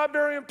 It's not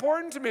very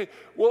important to me.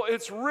 Well,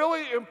 it's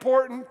really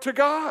important to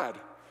God.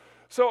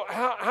 So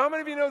how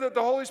many of you know that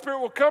the Holy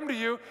Spirit will come to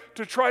you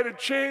to try to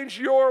change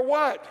your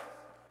what?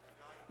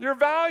 Your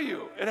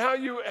value and how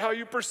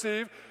you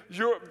perceive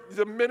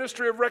the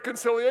ministry of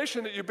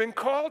reconciliation that you've been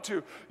called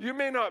to. You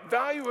may not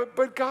value it,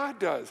 but God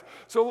does.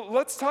 So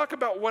let's talk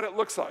about what it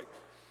looks like.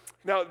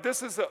 Now,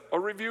 this is a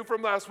review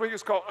from last week.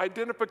 It's called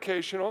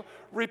Identificational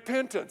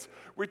Repentance.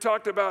 We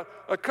talked about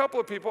a couple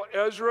of people,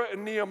 Ezra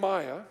and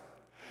Nehemiah.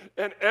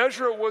 And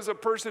Ezra was a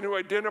person who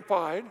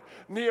identified.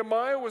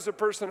 Nehemiah was a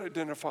person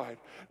identified.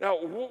 Now,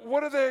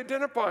 what are they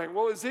identifying?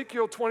 Well,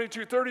 Ezekiel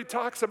 22:30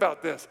 talks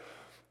about this.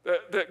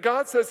 That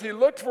God says he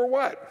looked for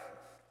what?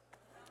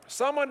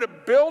 Someone to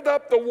build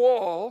up the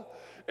wall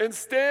and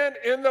stand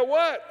in the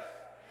what?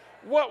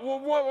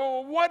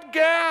 What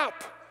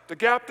gap? The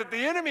gap that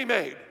the enemy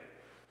made.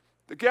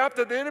 The gap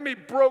that the enemy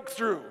broke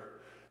through.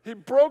 He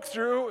broke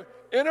through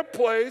in a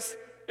place,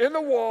 in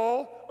the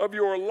wall of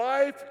your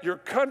life, your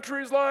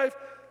country's life,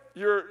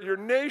 your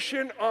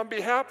nation on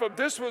behalf of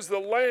this was the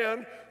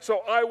land, so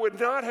I would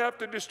not have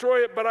to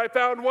destroy it, but I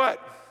found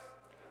what?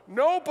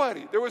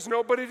 Nobody. There was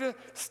nobody to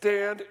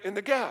stand in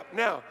the gap.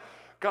 Now,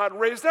 God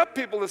raised up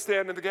people to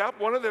stand in the gap.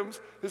 One of them,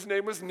 his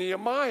name was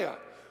Nehemiah.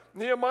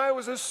 Nehemiah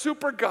was a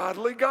super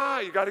godly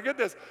guy. You got to get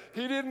this.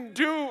 He didn't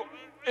do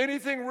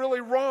anything really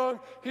wrong.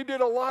 He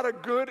did a lot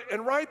of good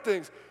and right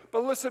things.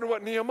 But listen to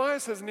what Nehemiah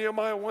says,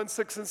 Nehemiah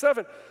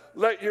 1:6-7.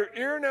 Let your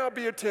ear now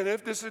be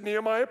attentive. This is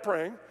Nehemiah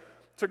praying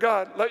to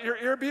God. Let your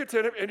ear be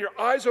attentive and your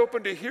eyes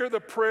open to hear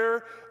the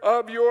prayer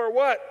of your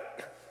what?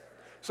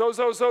 So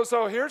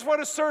here's what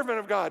a servant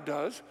of God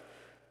does.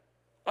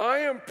 I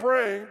am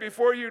praying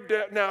before you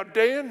now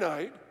day and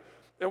night.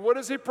 And what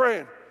is he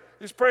praying?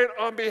 He's praying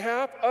on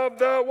behalf of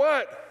the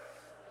what?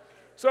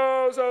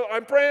 So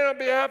I'm praying on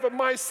behalf of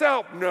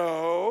myself.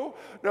 No,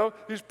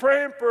 he's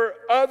praying for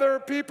other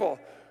people.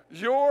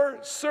 Your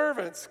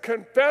servants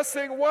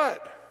confessing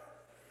what?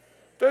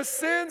 The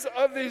sins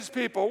of these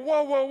people.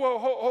 Whoa,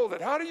 hold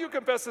it. How do you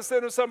confess the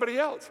sin of somebody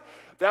else?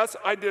 That's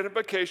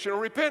identificational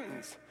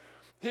repentance.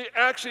 He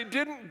actually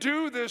didn't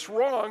do this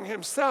wrong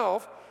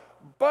himself,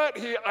 but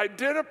he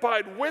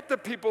identified with the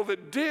people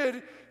that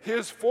did,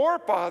 his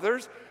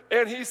forefathers,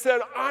 and he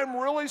said, I'm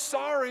really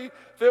sorry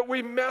that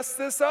we messed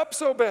this up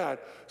so bad.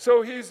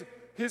 So he's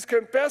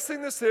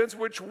confessing the sins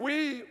which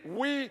we,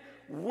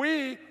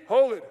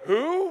 hold it,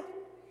 who?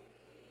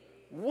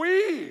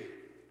 We.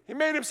 He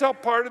made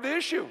himself part of the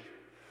issue,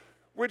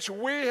 which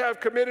we have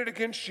committed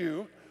against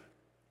you,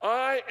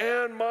 I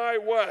and my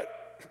what?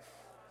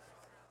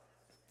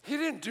 He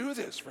didn't do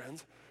this,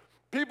 friends.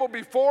 People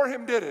before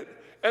him did it,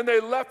 and they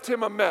left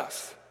him a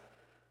mess.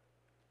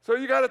 So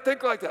you got to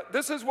think like that.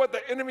 This is what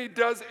the enemy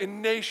does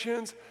in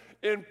nations,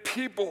 in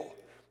people.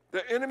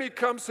 The enemy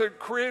comes to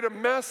create a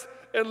mess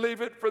and leave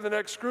it for the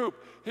next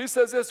group. He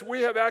says this,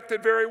 we have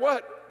acted very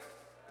what?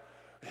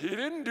 He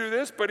didn't do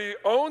this, but he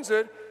owns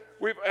it.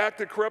 We've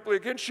acted corruptly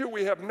against you.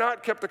 We have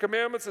not kept the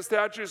commandments, the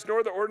statutes,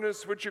 nor the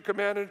ordinance which you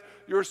commanded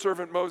your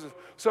servant Moses.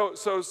 So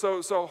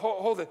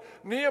hold it.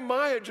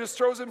 Nehemiah just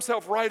throws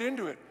himself right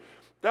into it.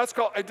 That's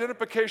called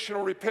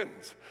identificational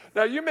repentance.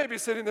 Now, you may be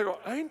sitting there going,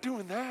 I ain't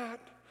doing that.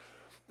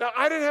 Now,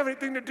 I didn't have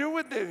anything to do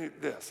with any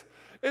of this.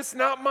 It's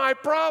not my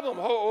problem.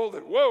 Hold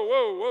it.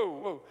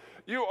 Whoa.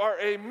 You are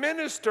a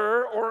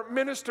minister or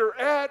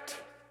ministerette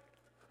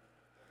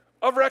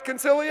of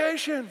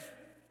reconciliation.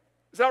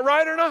 Is that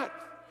right or not?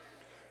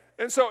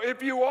 And so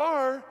if you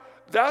are,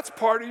 that's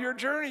part of your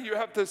journey. You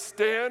have to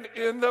stand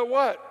in the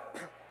what?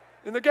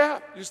 In the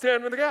gap. You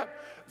stand in the gap.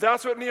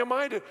 That's what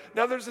Nehemiah did.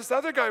 Now there's this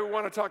other guy we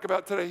want to talk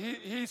about today.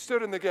 He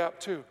stood in the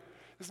gap too.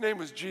 His name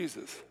was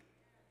Jesus.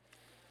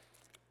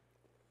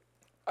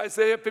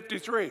 Isaiah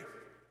 53,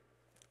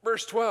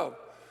 verse 12.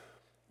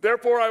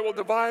 Therefore I will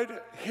divide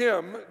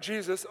him,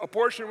 Jesus, a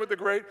portion with the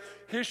great.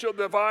 He shall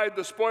divide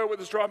the spoil with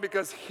the strong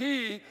because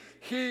he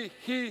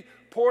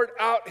poured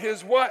out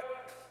his what?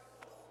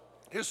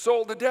 His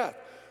soul to death.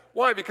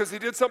 Why? Because he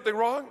did something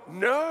wrong?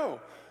 No,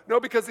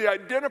 because he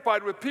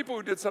identified with people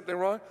who did something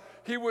wrong.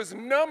 He was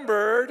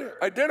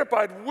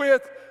identified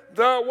with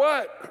the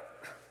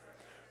what?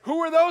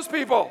 Who are those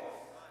people?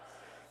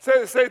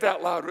 Say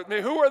that loud with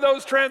me. Who are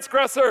those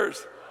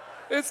transgressors?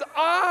 It's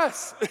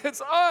us.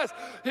 It's us.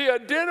 He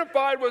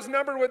identified, was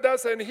numbered with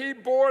us, and he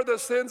bore the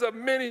sins of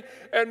many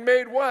and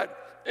made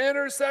what?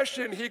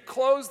 Intercession. He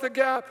closed the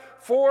gap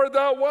for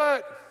the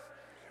what?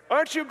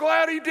 Aren't you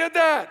glad he did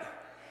that?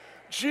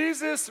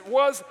 Jesus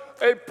was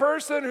a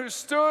person who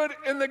stood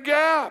in the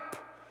gap.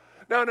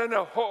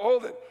 No,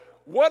 hold it.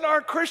 What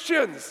are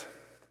Christians?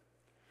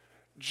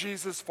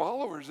 Jesus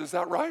followers, is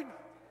that right?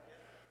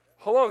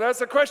 Hello, that's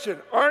the question.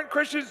 Aren't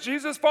Christians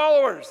Jesus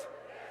followers?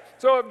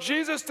 So if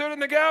Jesus stood in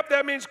the gap,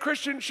 that means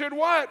Christians should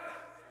what?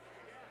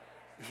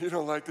 You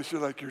don't like this,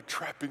 you're like, you're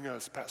trapping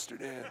us, Pastor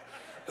Dan.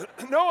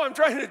 No, I'm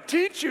trying to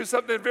teach you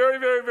something very,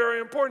 very,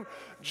 very important.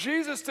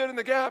 Jesus stood in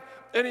the gap,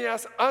 and he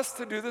asked us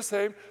to do the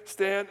same,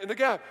 stand in the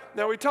gap.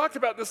 Now, we talked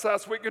about this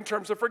last week in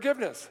terms of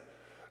forgiveness.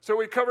 So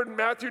we covered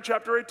Matthew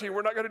chapter 18.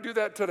 We're not going to do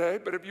that today,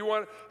 but if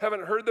you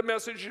haven't heard the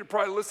message, you should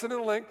probably listen to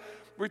the link.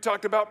 we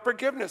talked about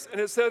forgiveness. And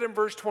it said in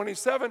verse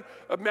 27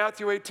 of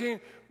Matthew 18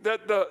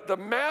 that the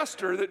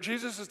master, that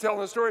Jesus is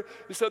telling the story,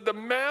 he said the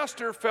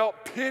master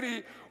felt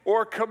pity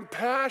or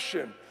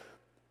compassion.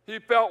 He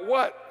felt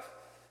what?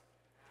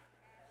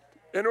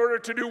 In order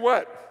to do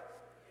what?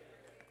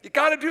 You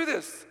got to do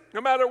this.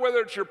 No matter whether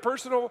it's your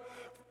personal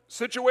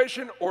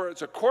situation or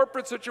it's a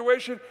corporate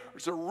situation, or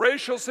it's a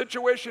racial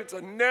situation, it's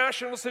a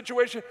national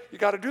situation, you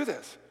got to do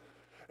this.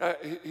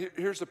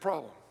 Here's the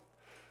problem.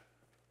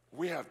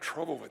 We have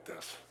trouble with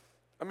this.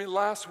 I mean,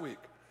 last week,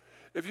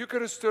 if you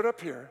could have stood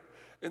up here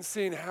and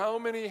seen how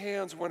many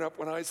hands went up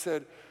when I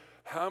said,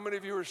 how many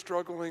of you are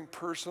struggling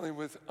personally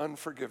with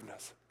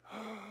unforgiveness?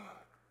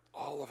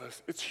 All of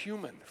us. It's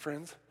human,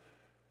 friends.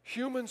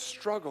 Humans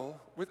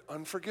struggle with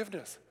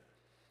unforgiveness.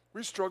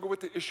 We struggle with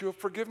the issue of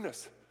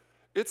forgiveness.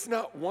 It's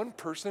not one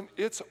person,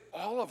 it's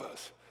all of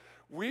us.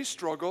 We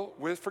struggle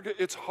with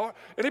forgiveness. It's hard.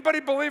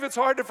 Anybody believe it's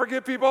hard to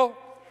forgive people?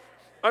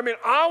 I mean,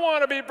 I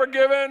want to be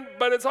forgiven,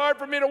 but it's hard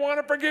for me to want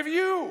to forgive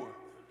you.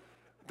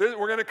 We're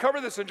going to cover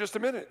this in just a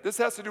minute. This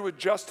has to do with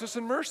justice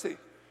and mercy.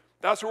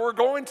 That's where we're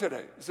going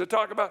today, is to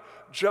talk about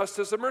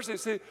justice and mercy.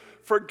 See,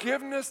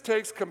 forgiveness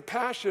takes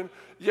compassion,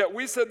 yet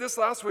we said this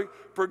last week,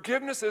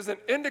 forgiveness is an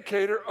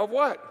indicator of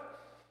what?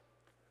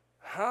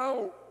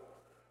 How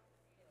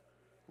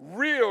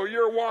real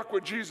your walk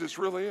with Jesus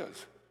really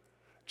is.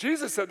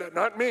 Jesus said that,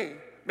 not me.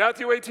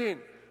 Matthew 18,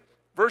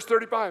 verse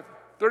 35,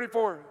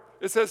 34.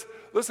 It says,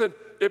 listen,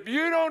 if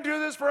you don't do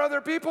this for other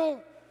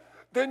people,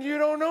 then you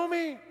don't know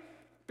me,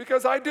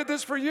 because I did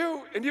this for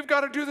you, and you've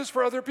got to do this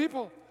for other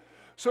people.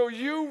 So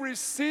you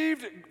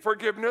received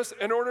forgiveness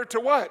in order to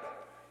what?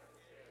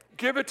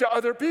 Give it to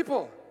other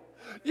people.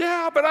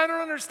 Yeah, but I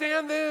don't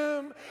understand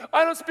them.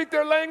 I don't speak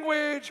their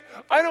language.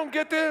 I don't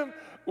get them.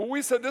 Well,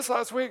 we said this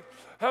last week.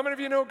 How many of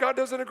you know God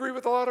doesn't agree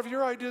with a lot of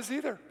your ideas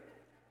either?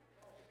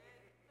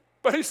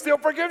 But he still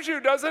forgives you,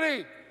 doesn't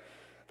he?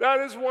 That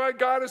is why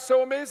God is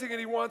so amazing, and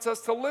he wants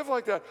us to live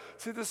like that.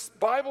 See, this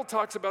Bible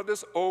talks about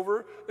this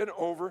over and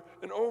over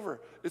and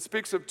over. It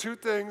speaks of two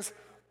things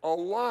a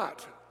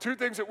lot. Two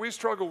things that we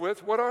struggle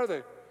with. What are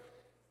they?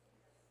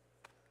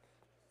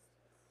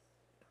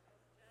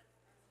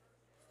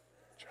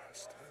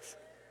 Justice.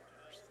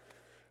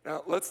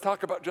 Now, let's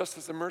talk about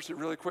justice and mercy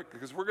really quick,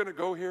 because we're going to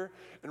go here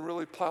and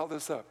really plow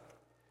this up.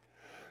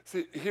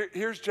 See,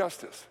 here's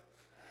justice.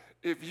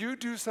 If you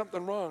do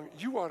something wrong,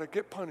 you ought to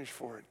get punished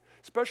for it,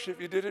 especially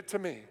if you did it to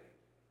me.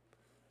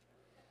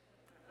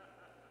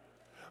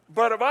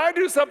 But if I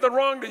do something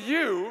wrong to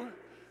you,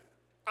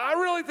 I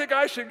really think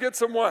I should get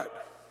some what?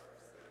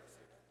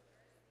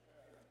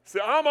 See,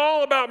 I'm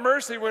all about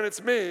mercy when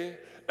it's me,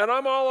 and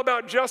I'm all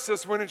about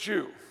justice when it's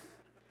you.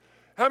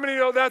 How many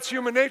know that's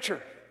human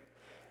nature?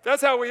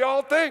 That's how we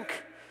all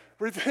think.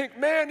 We think,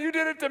 man, you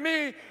did it to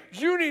me,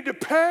 you need to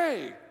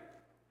pay.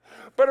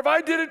 But if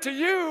I did it to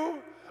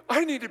you,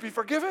 I need to be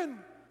forgiven.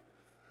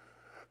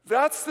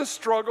 That's the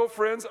struggle,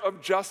 friends,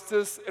 of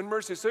justice and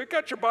mercy. So you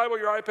got your Bible,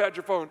 your iPad,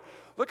 your phone.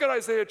 Look at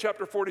Isaiah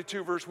chapter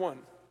 42, verse 1.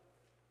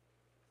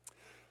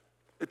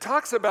 It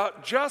talks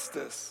about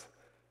justice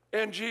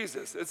and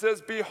Jesus. It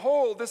says,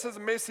 behold, this is a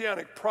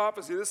messianic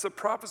prophecy. This is a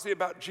prophecy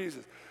about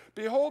Jesus.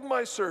 Behold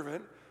my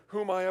servant,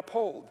 whom I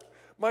uphold,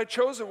 my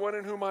chosen one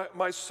in whom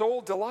my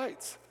soul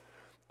delights.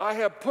 I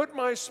have put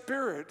my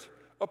spirit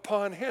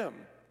upon him.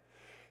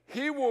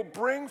 He will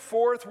bring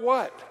forth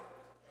what?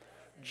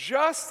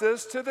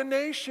 Justice to the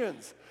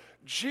nations.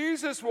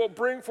 Jesus will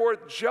bring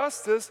forth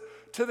justice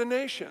to the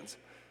nations.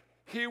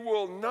 He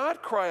will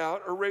not cry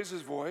out or raise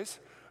his voice,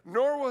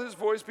 nor will his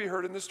voice be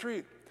heard in the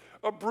street.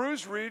 A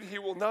bruised reed he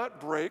will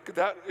not break,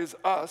 that is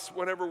us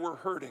whenever we're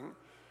hurting.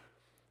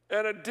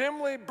 And a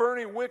dimly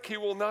burning wick he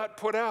will not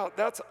put out.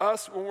 That's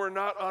us when we're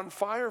not on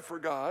fire for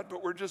God,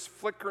 but we're just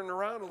flickering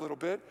around a little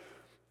bit.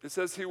 It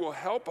says he will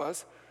help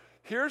us.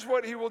 Here's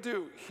what he will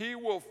do. He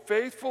will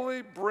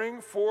faithfully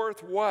bring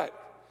forth what?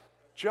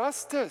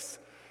 Justice.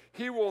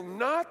 He will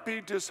not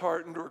be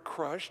disheartened or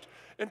crushed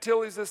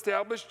until he's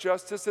established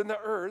justice in the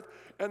earth,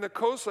 and the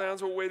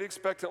coastlands will wait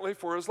expectantly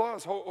for his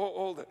laws.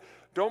 Hold it.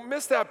 Don't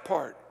miss that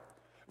part.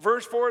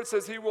 Verse 4, it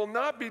says he will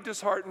not be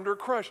disheartened or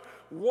crushed.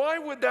 Why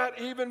would that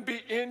even be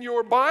in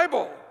your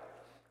Bible?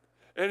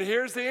 And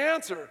here's the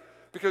answer.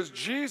 Because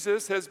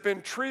Jesus has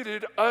been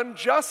treated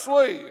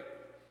unjustly.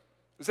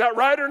 Is that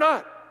right or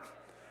not?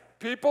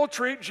 People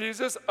treat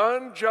Jesus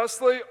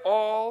unjustly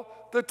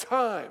all the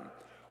time.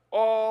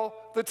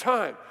 All the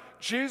time.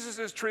 Jesus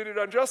is treated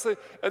unjustly,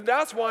 and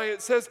that's why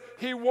it says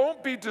he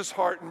won't be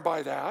disheartened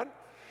by that.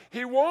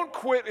 He won't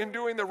quit in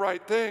doing the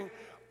right thing.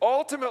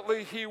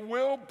 Ultimately, he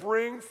will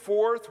bring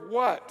forth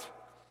what?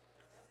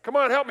 Come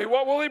on, help me.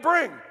 What will he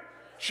bring?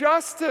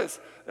 Justice.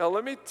 Now,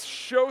 let me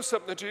show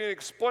something to you and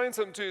explain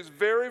something to you. It's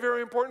very,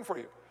 very important for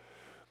you.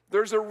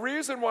 There's a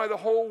reason why the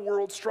whole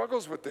world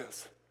struggles with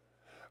this.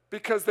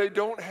 Because they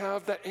don't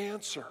have the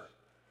answer.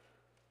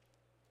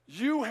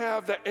 You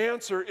have the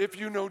answer if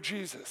you know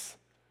Jesus.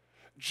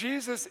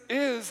 Jesus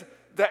is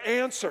the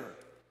answer.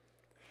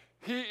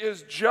 He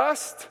is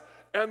just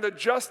and the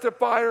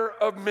justifier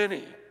of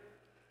many.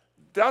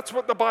 That's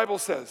what the Bible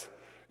says.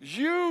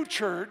 You,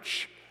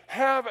 church,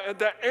 have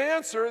the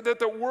answer that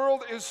the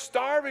world is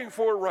starving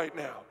for right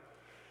now.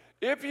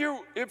 If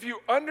you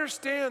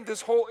understand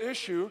this whole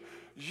issue,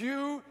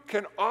 you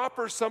can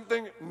offer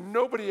something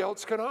nobody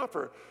else can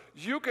offer.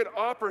 You can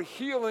offer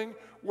healing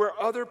where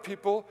other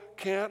people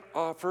can't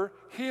offer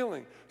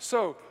healing.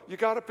 So you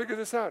got to figure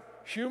this out.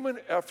 Human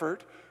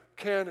effort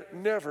can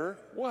never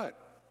what?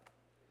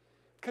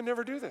 Can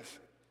never do this.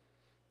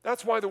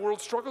 That's why the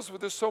world struggles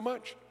with this so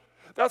much.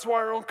 That's why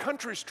our own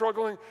country's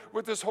struggling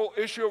with this whole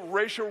issue of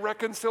racial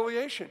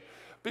reconciliation.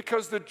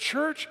 Because the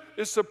church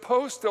is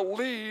supposed to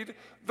lead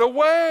the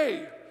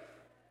way.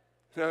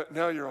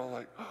 Now you're all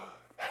like, oh,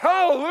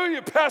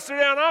 hallelujah, Pastor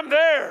Dan, I'm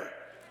there.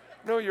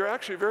 No, you're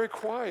actually very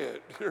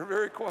quiet. You're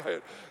very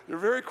quiet. You're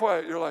very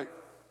quiet. You're like,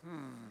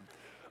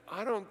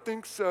 I don't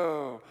think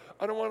so.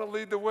 I don't want to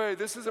lead the way.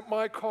 This isn't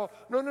my call.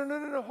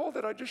 No, hold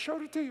it. I just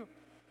showed it to you.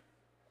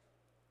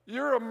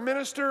 You're a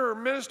minister or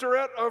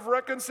ministerette of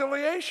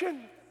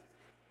reconciliation.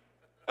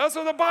 That's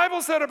what the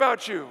Bible said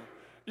about you.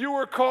 You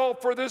were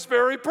called for this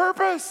very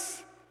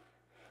purpose,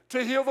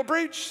 to heal the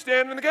breach,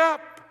 stand in the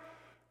gap,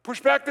 push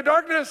back the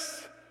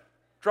darkness,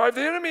 drive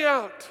the enemy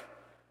out,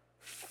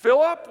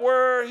 fill up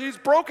where he's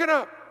broken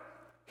up,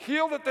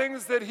 heal the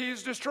things that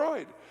he's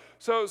destroyed.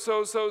 So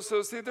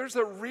see, there's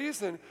a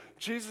reason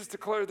Jesus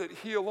declared that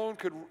he alone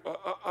could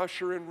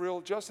usher in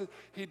real justice.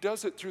 He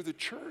does it through the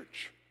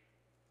church.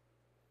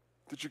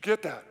 Did you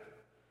get that?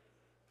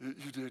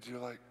 You did. You're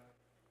like,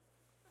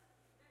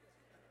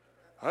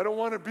 I don't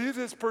want to be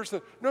this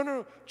person.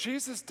 No.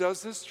 Jesus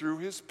does this through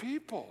his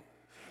people.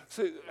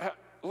 So,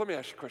 let me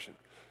ask you a question.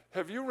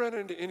 Have you run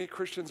into any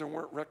Christians and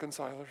weren't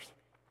reconcilers?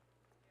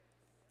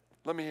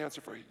 Let me answer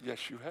for you.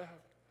 Yes, you have.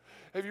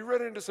 Have you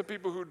run into some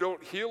people who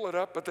don't heal it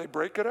up, but they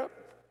break it up?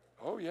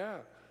 Oh, yeah.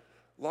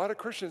 A lot of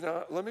Christians.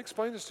 Now, let me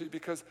explain this to you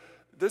because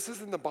this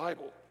is in the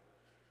Bible.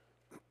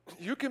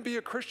 You can be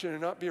a Christian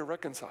and not be a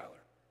reconciler.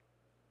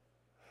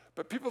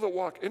 But people that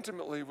walk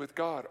intimately with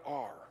God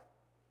are.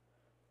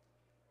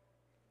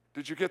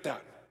 Did you get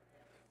that?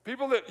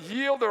 People that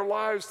yield their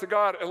lives to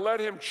God and let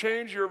him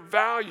change your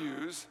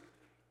values,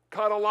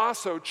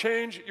 katalasso,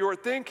 change your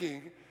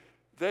thinking,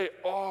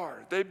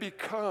 they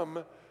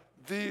become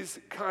these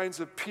kinds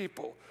of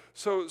people.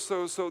 So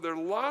there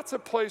are lots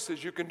of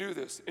places you can do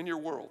this in your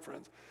world,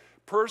 friends.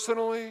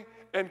 Personally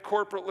and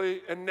corporately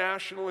and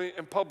nationally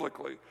and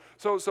publicly.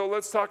 So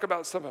let's talk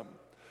about some of them.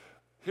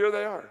 Here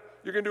they are.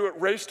 You can do it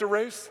race to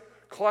race,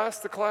 class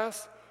to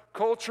class,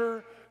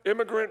 culture,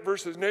 immigrant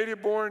versus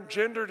native born,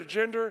 gender to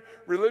gender,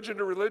 religion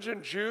to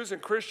religion, Jews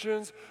and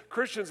Christians,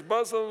 Christians,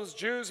 Muslims,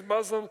 Jews,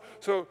 Muslims.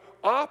 So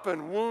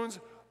often wounds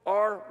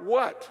are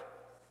what?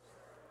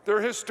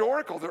 They're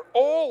historical, they're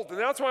old, and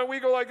that's why we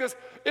go like this.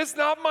 It's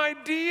not my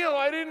deal,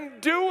 I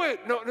didn't do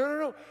it.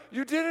 No.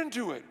 You didn't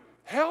do it.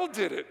 Hell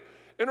did it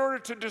in order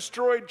to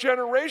destroy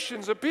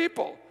generations of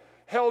people.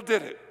 Hell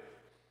did it.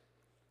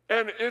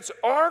 And it's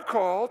our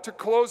call to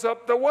close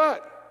up the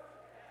what?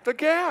 The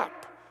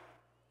gap.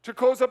 To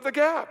close up the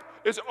gap.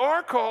 It's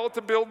our call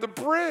to build the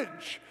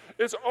bridge.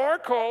 It's our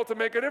call to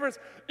make a difference.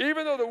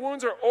 Even though the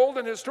wounds are old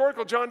and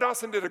historical, John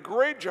Dawson did a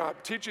great job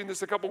teaching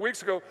this a couple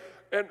weeks ago.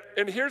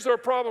 And here's our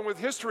problem with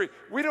history.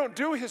 We don't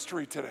do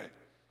history today.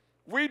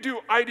 We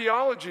do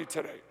ideology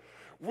today.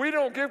 We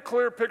don't give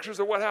clear pictures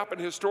of what happened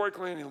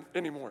historically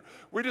anymore.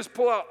 We just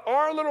pull out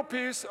our little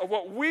piece of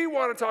what we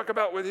want to talk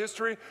about with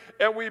history,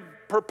 and we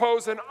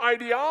propose an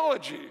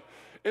ideology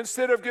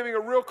instead of giving a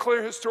real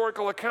clear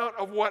historical account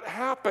of what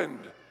happened.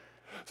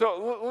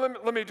 So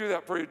let me do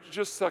that for you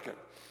just a second.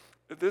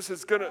 This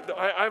is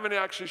I haven't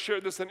actually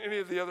shared this in any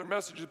of the other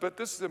messages, but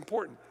this is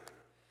important.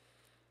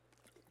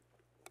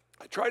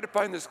 I tried to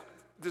find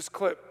this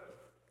clip,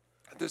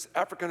 this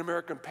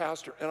African-American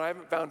pastor, and I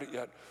haven't found it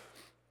yet.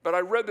 But I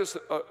read this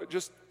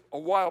just a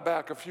while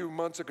back, a few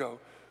months ago.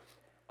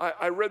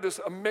 I read this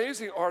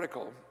amazing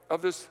article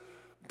of this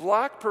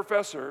black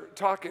professor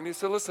talking. He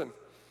said, listen,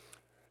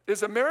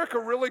 is America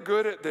really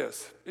good at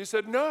this? He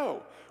said,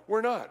 no,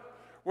 we're not.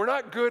 We're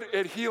not good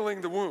at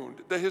healing the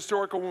wound, the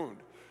historical wound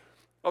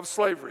of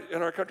slavery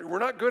in our country. We're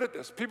not good at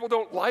this. People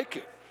don't like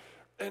it.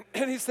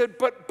 And he said,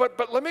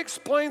 but let me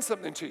explain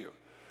something to you.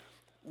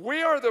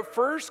 We are the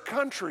first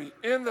country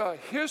in the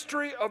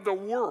history of the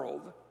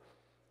world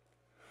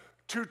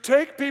to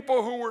take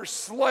people who were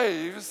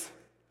slaves,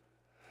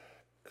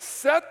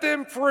 set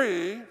them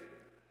free,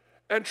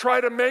 and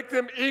try to make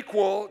them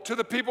equal to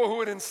the people who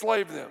had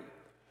enslaved them.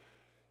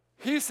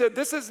 He said,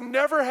 this has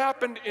never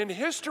happened in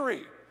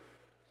history.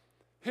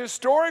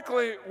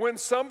 Historically, when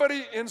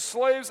somebody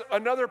enslaves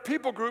another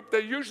people group,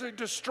 they usually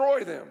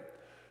destroy them.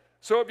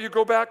 So if you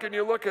go back and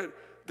you look at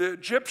the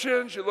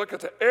Egyptians, you look at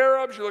the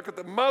Arabs, you look at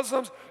the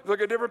Muslims, you look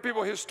at different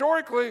people,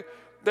 historically,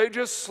 they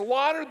just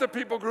slaughtered the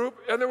people group,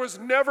 and there was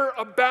never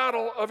a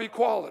battle of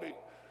equality.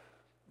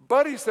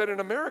 But he said, in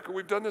America,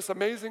 we've done this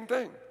amazing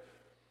thing.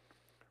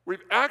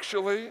 We've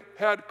actually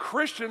had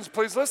Christians,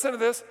 please listen to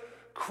this,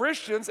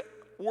 Christians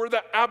were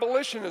the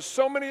abolitionists.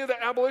 So many of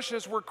the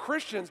abolitionists were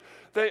Christians.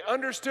 They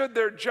understood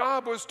their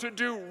job was to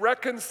do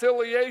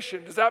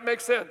reconciliation. Does that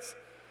make sense?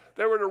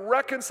 They were to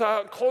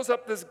reconcile and close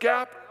up this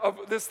gap of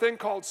this thing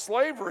called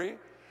slavery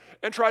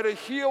and try to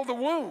heal the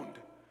wound.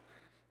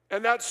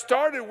 And that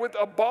started with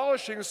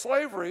abolishing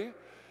slavery,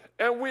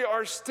 and we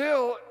are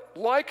still,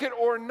 like it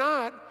or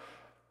not,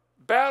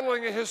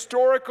 battling a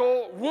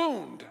historical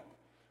wound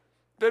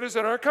that is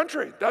in our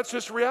country. That's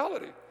just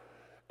reality.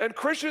 And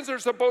Christians are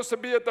supposed to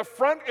be at the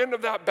front end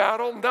of that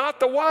battle, not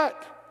the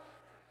what?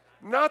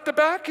 Not the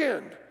back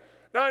end.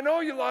 Now, I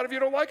know a lot of you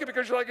don't like it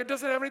because you're like, it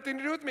doesn't have anything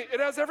to do with me. It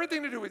has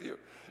everything to do with you.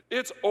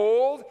 It's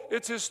old,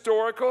 it's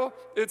historical,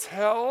 it's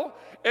hell,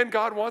 and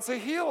God wants to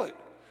heal it.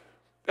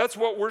 That's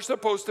what we're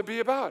supposed to be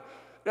about.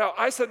 Now,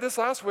 I said this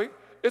last week,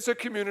 it's a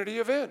community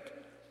event.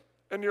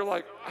 And you're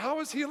like,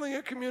 how is healing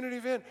a community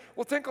event?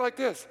 Well, think like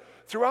this.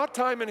 Throughout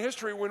time in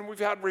history, when we've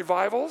had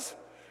revivals,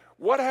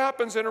 what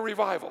happens in a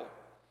revival?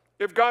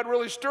 If God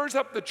really stirs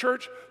up the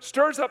church,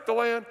 stirs up the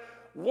land,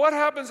 what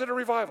happens in a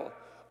revival?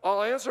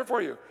 I'll answer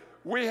for you.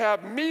 We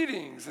have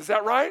meetings, is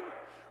that right?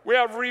 We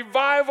have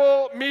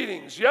revival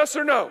meetings, yes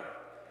or no?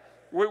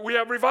 We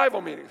have revival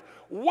meetings.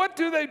 What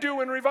do they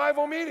do in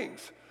revival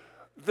meetings?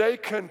 They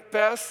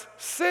confess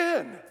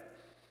sin.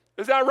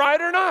 Is that right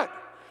or not?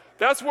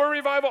 That's where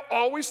revival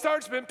always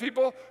starts, when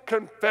people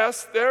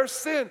confess their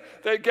sin.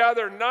 They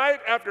gather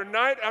night after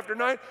night after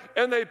night,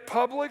 and they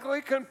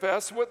publicly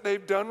confess what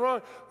they've done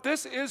wrong.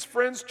 This is,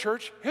 friends,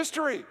 church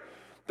history.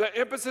 The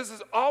emphasis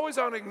is always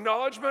on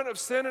acknowledgement of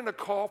sin and a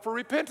call for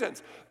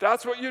repentance.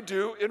 That's what you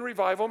do in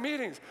revival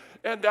meetings.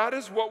 And that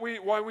is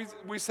why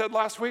we said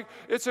last week,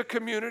 it's a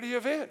community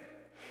event.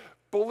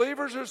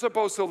 Believers are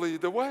supposed to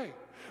lead the way.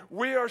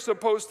 We are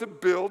supposed to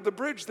build the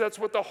bridge. That's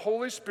what the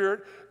Holy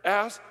Spirit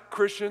asks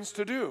Christians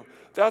to do.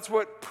 That's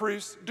what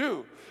priests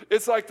do.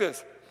 It's like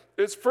this.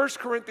 It's 1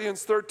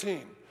 Corinthians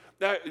 13.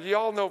 Now,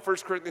 y'all know 1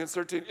 Corinthians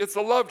 13. It's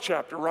the love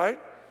chapter, right?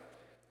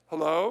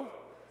 Hello?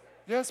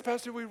 Yes,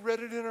 Pastor, we read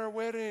it in our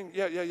wedding.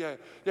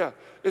 Yeah.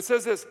 It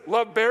says this: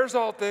 love bears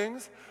all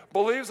things,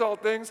 believes all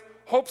things,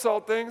 hopes all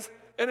things,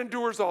 and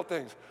endures all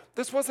things.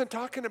 This wasn't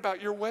talking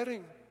about your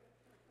wedding.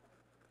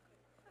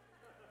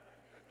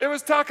 It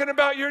was talking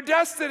about your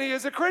destiny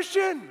as a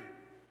Christian.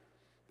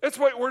 It's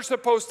what we're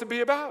supposed to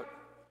be about.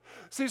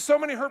 See, so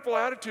many hurtful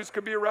attitudes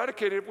could be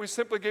eradicated if we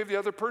simply gave the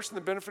other person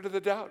the benefit of the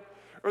doubt,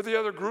 or the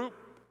other group,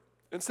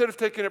 instead of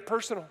taking it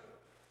personal.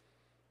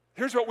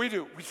 Here's what we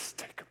do. We just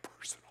take it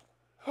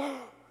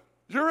personal.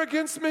 You're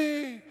against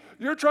me.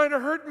 You're trying to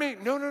hurt me.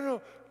 No.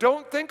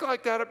 Don't think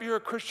like that if you're a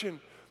Christian.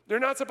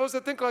 You're not supposed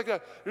to think like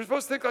that. You're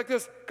supposed to think like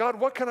this: God,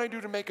 what can I do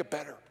to make it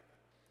better?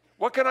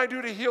 What can I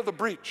do to heal the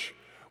breach?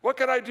 What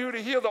can I do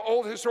to heal the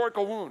old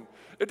historical wound?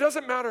 It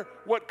doesn't matter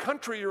what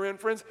country you're in,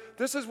 friends.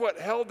 This is what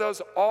hell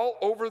does all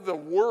over the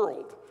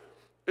world.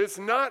 It's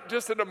not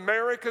just an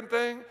American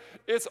thing.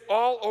 It's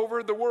all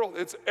over the world.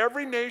 It's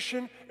every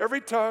nation,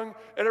 every tongue,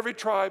 and every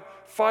tribe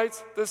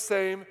fights the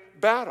same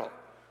battle.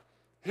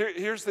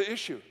 Here's the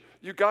issue.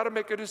 You got to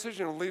make a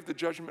decision and leave the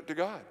judgment to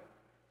God.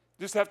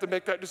 You just have to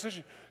make that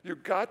decision. You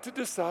got to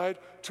decide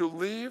to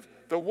leave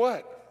the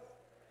what?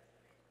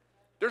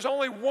 There's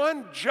only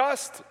one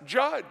just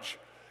judge.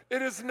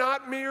 It is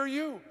not me or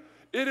you.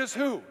 It is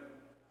who?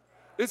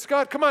 It's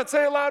God. Come on,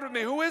 say it loud with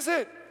me. Who is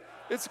it?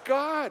 It's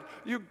God.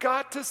 You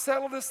got to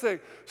settle this thing.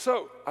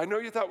 So, I know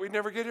you thought we'd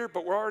never get here,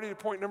 but we're already at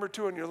point number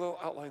 2 on your little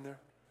outline there.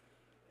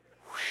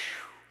 Whew.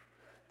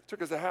 It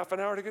took us a half an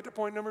hour to get to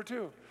point number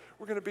 2.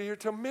 We're going to be here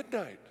till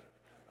midnight.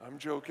 I'm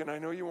joking. I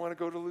know you want to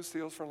go to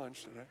Lucille's for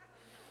lunch today.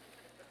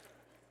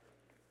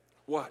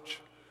 Watch.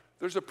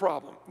 There's a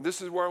problem.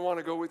 This is where I want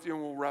to go with you,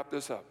 and we'll wrap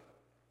this up.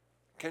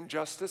 Can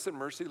justice and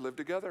mercy live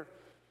together?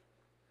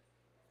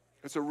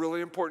 It's a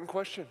really important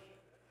question.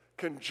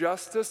 Can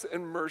justice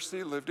and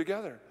mercy live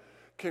together?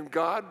 Can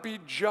God be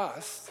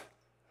just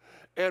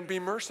and be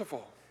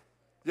merciful?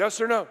 Yes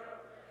or no?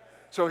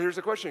 So here's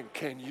the question.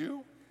 Can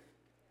you?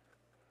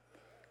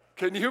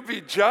 Can you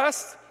be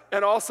just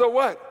and also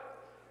what?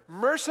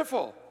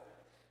 Merciful.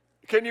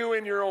 Can you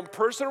in your own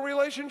personal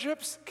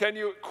relationships? Can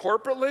you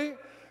corporately?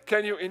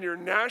 Can you in your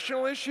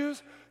national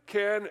issues?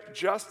 Can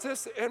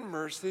justice and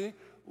mercy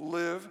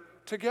live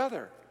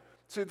together?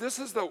 See, this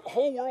is the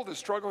whole world is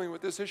struggling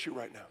with this issue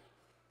right now.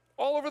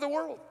 All over the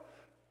world.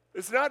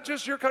 It's not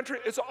just your country,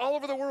 it's all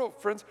over the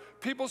world, friends.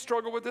 People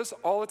struggle with this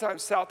all the time.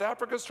 South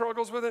Africa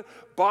struggles with it.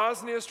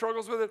 Bosnia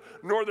struggles with it.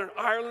 Northern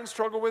Ireland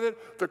struggles with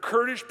it. The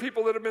Kurdish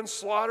people that have been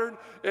slaughtered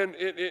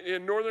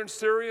in northern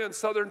Syria and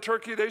southern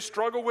Turkey, they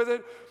struggle with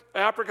it.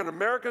 African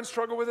Americans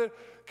struggle with it.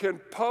 Can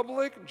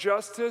public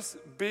justice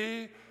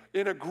be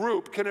in a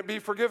group? Can it be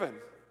forgiven?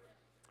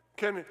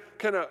 Can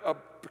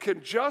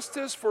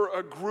justice for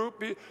a group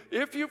be,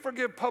 if you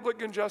forgive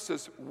public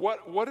injustice,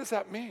 what does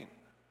that mean?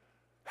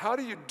 How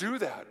do you do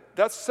that?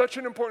 That's such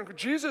an important,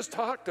 Jesus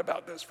talked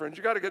about this, friends.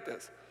 You got to get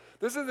this.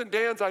 This isn't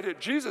Dan's idea.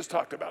 Jesus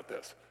talked about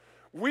this.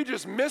 We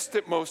just missed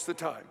it most of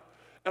the time.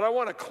 And I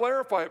want to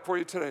clarify it for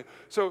you today.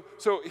 So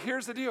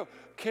here's the deal.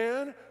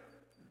 Can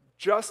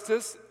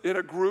justice in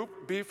a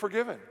group be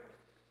forgiven?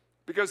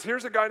 Because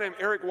here's a guy named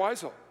Eric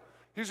Weisel.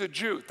 He's a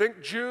Jew.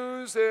 Think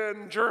Jews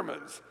and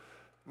Germans.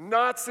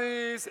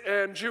 Nazis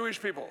and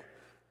Jewish people.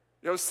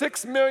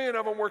 6 million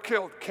of them were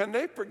killed. Can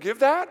they forgive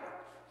that?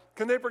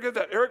 Can they forgive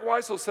that? Eric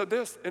Weisel said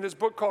this in his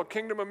book called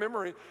Kingdom of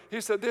Memory.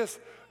 He said this,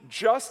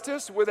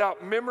 justice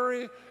without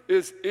memory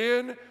is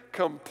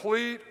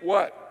incomplete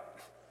what?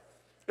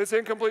 It's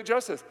incomplete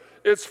justice.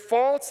 It's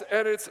false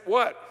and it's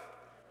what?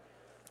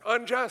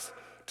 Unjust.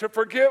 To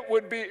forget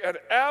would be an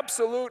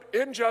absolute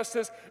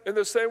injustice in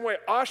the same way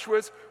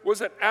Auschwitz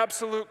was an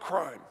absolute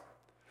crime.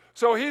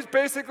 So he's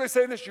basically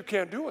saying this, you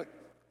can't do it.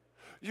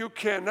 You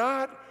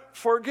cannot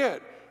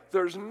forget.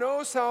 There's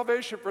no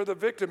salvation for the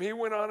victim. He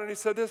went on and he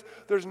said this,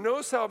 there's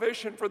no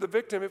salvation for the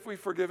victim if we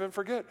forgive and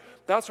forget.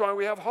 That's why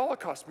we have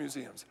Holocaust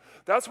museums.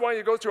 That's why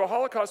you go to a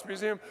Holocaust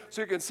museum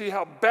so you can see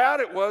how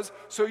bad it was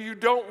so you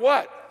don't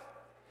what?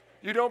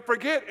 You don't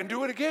forget and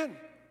do it again.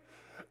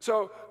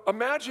 So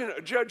imagine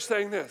a judge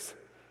saying this,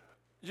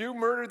 you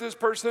murdered this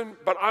person,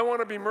 but I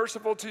want to be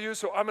merciful to you,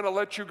 so I'm going to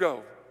let you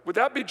go. Would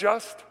that be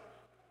just?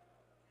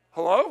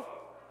 Hello?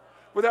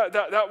 Well,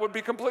 that would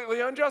be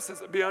completely unjust.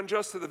 It would be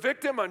unjust to the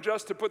victim,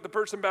 unjust to put the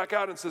person back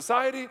out in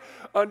society,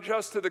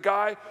 unjust to the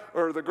guy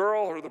or the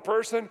girl or the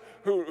person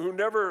who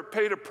never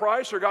paid a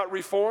price or got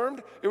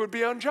reformed. It would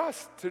be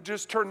unjust to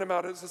just turn them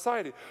out in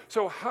society.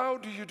 So how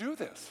do you do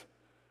this?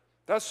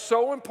 That's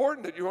so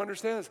important that you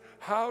understand this.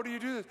 How do you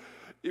do this?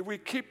 If we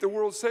keep the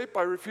world safe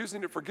by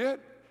refusing to forget,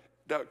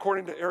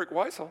 according to Eric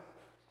Weisel,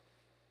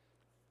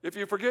 if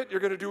you forget, you're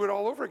going to do it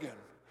all over again.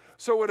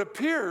 So it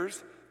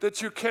appears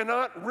that you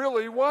cannot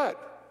really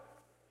what?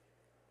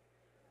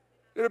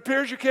 It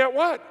appears you can't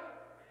what?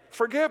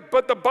 Forgive.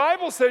 But the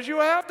Bible says you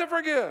have to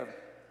forgive.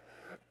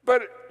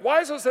 But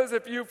Weisel says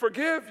if you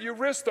forgive, you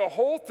risk the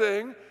whole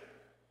thing,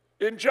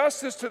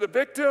 injustice to the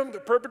victim, the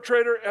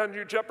perpetrator, and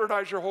you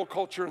jeopardize your whole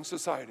culture and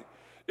society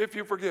if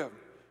you forgive.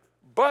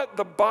 But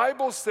the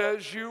Bible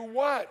says you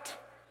what?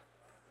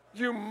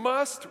 You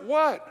must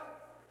what?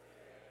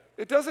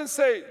 It doesn't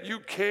say you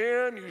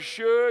can, you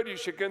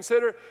should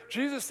consider.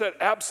 Jesus said,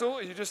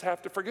 absolutely, you just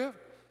have to forgive.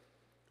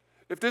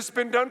 If this has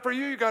been done for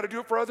you, you got to do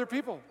it for other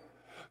people.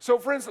 So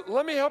friends,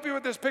 let me help you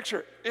with this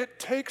picture. It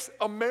takes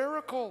a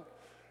miracle.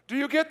 Do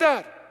you get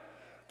that?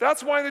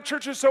 That's why the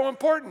church is so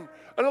important.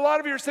 And a lot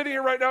of you are sitting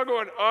here right now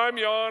going, I'm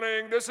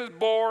yawning, this is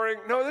boring.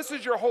 No, this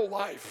is your whole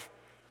life.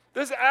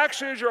 This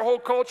actually is your whole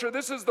culture.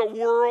 This is the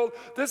world.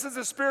 This is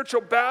the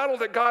spiritual battle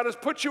that God has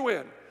put you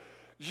in.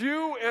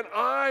 You and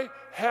I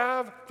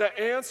have the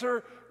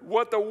answer.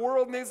 What the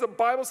world needs, the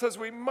Bible says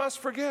we must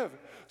forgive.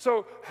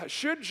 So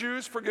should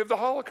Jews forgive the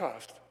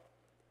Holocaust?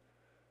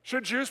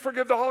 Should Jews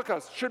forgive the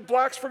Holocaust? Should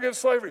blacks forgive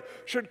slavery?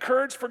 Should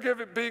Kurds forgive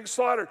it being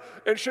slaughtered?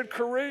 And should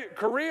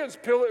Koreans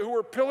who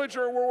were pillaged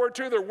during World War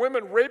II, their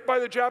women raped by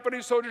the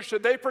Japanese soldiers,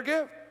 should they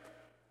forgive?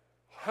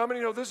 How many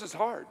know this is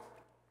hard?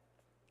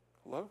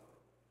 Hello?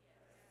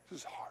 This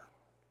is hard.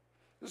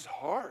 This is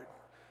hard.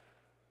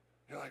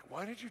 You're like,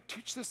 why did you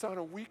teach this on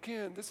a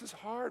weekend? This is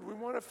hard. We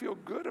want to feel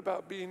good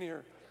about being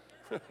here.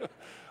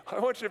 I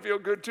want you to feel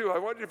good too. I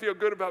want you to feel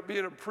good about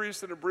being a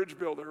priest and a bridge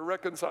builder, a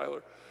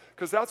reconciler,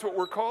 because that's what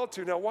we're called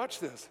to. Now watch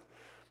this.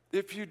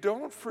 If you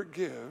don't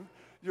forgive,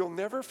 you'll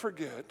never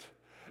forget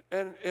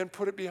and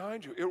put it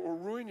behind you. It will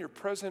ruin your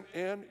present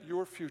and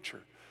your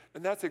future.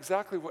 And that's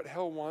exactly what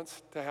hell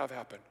wants to have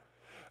happen.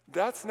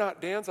 That's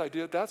not Dan's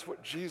idea. That's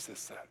what Jesus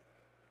said.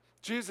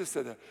 Jesus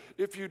said that.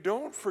 If you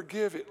don't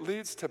forgive, it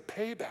leads to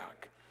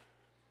payback.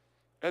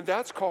 And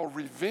that's called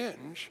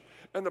revenge.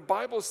 And the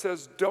Bible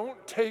says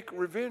don't take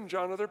revenge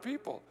on other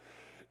people.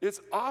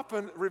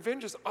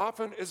 Revenge is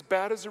often as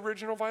bad as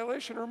original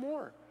violation or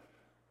more.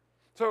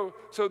 So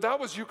that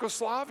was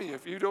Yugoslavia.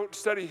 If you don't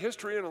study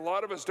history, and a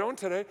lot of us don't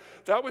today,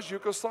 that was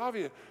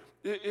Yugoslavia.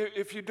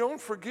 If you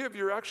don't forgive,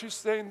 you're actually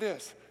saying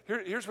this.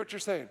 Here's what you're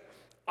saying.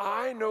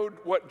 I know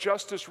what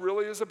justice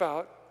really is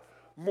about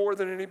more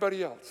than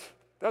anybody else.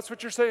 That's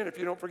what you're saying if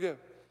you don't forgive.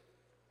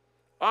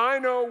 I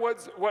know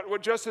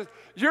what justice,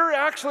 you're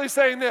actually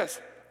saying this,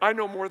 I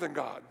know more than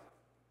God.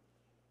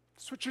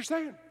 That's what you're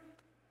saying.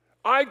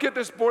 I get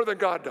this more than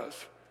God does.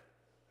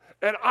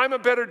 And I'm a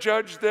better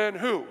judge than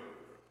who?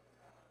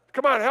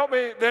 Come on, help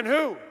me, than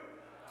who?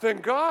 Than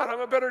God. I'm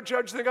a better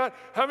judge than God.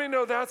 How many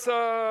know that's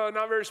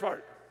not very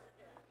smart?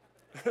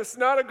 It's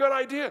not a good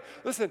idea.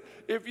 Listen,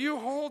 if you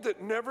hold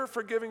that never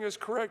forgiving is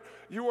correct,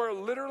 you are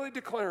literally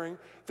declaring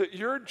that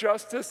your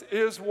justice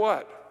is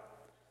what?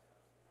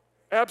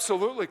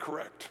 Absolutely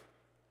correct.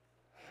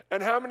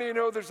 And how many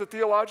know there's a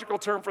theological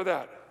term for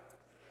that?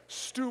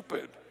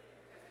 Stupid.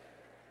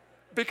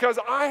 Because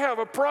I have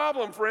a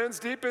problem, friends,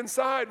 deep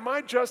inside.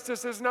 My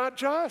justice is not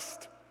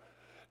just.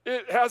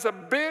 It has a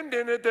bend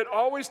in it that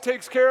always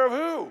takes care of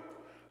who?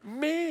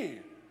 Me.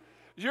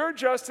 Your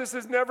justice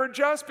is never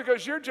just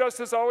because your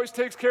justice always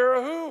takes care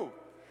of who?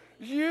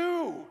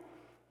 You.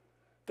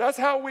 That's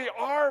how we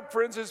are,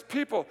 friends, as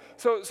people.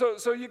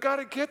 So you got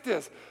to get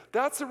this.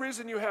 That's the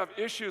reason you have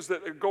issues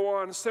that go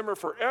on, simmer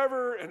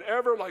forever and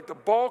ever, like the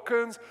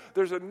Balkans.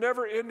 There's a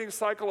never-ending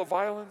cycle of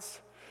violence.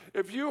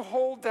 If you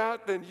hold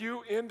that, then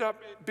you end up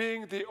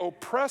being the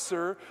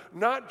oppressor,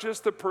 not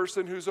just the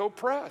person who's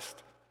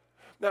oppressed.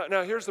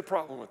 Now here's the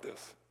problem with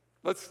this.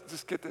 Let's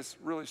just get this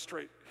really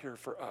straight here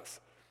for us.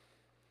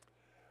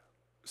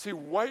 See,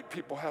 white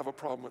people have a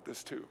problem with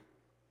this too.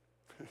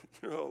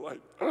 You know,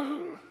 like,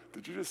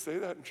 did you just say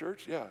that in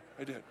church? Yeah,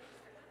 I did.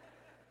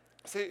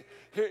 See,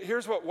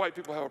 here's what white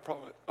people have a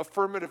problem with: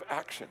 affirmative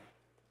action.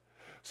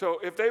 So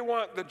if they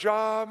want the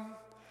job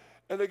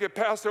and they get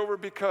passed over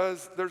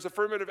because there's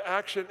affirmative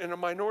action and a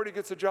minority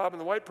gets a job and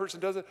the white person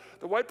doesn't,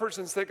 the white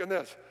person's thinking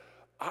this: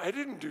 I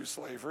didn't do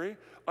slavery.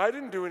 I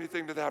didn't do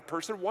anything to that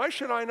person. Why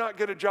should I not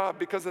get a job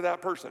because of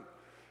that person?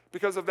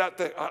 Because of that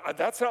thing.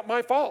 That's not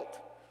my fault.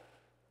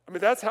 I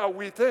mean, that's how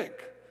we think.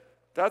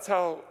 That's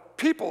how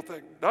people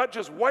think, not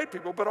just white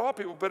people, but all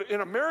people. But in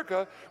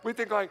America, we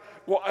think like,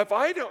 well,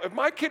 if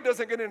my kid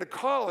doesn't get into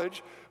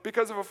college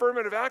because of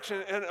affirmative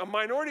action and a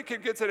minority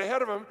kid gets it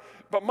ahead of him,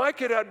 but my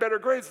kid had better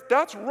grades,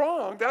 that's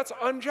wrong, that's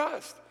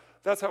unjust.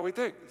 That's how we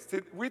think. See,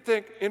 we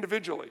think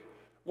individually,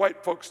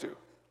 white folks do.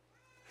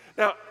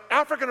 Now,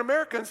 African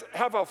Americans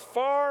have a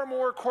far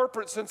more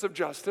corporate sense of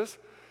justice.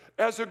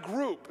 As a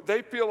group,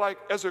 they feel like,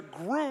 as a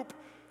group,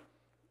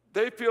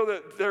 they feel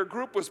that their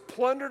group was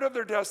plundered of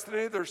their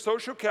destiny, their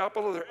social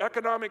capital, their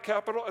economic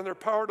capital, and their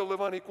power to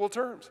live on equal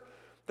terms.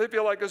 They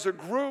feel like as a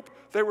group,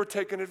 they were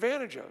taken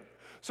advantage of.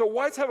 So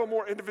whites have a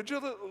more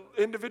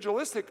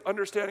individualistic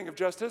understanding of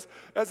justice,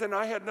 as in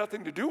I had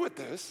nothing to do with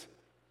this.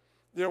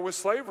 You know, with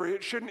slavery,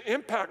 it shouldn't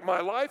impact my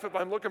life if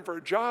I'm looking for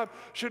a job,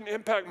 shouldn't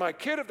impact my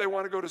kid if they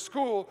want to go to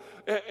school.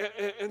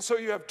 And so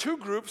you have two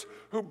groups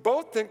who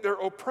both think they're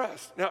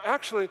oppressed. Now,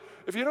 actually,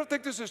 if you don't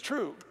think this is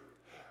true,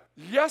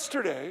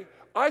 yesterday,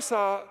 I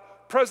saw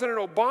President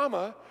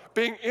Obama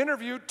being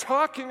interviewed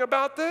talking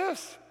about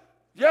this.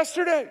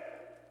 Yesterday.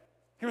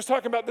 He was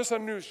talking about this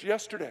on news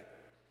yesterday.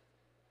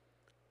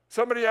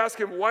 Somebody asked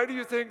him, why do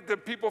you think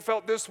that people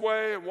felt this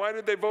way and why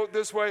did they vote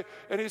this way?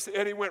 And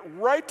he went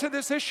right to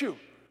this issue.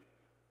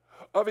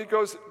 He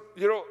goes,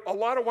 you know, a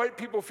lot of white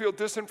people feel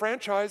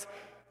disenfranchised.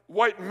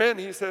 White men,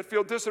 he said,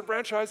 feel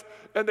disenfranchised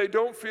and they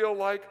don't feel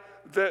like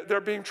they're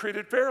being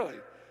treated fairly.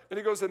 And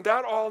he goes, and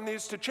that all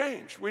needs to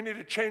change. We need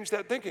to change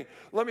that thinking.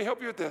 Let me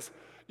help you with this.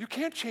 You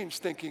can't change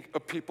thinking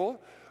of people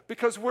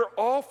because we're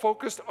all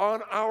focused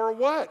on our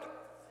what?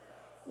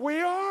 We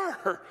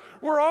are.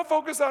 We're all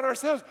focused on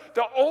ourselves.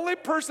 The only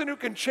person who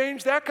can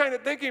change that kind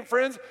of thinking,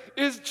 friends,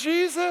 is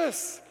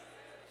Jesus.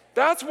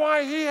 That's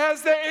why he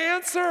has the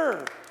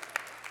answer.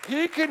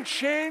 He can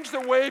change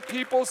the way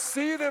people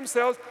see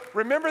themselves.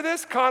 Remember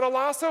this,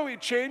 katalasso, he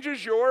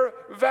changes your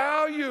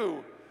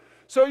value.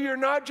 So you're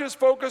not just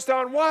focused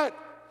on what?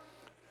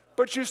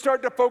 But you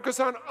start to focus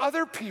on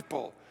other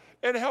people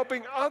and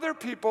helping other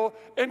people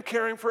and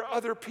caring for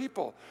other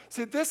people.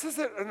 See, this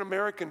isn't an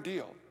American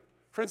deal.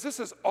 Friends, this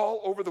is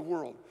all over the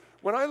world.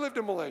 When I lived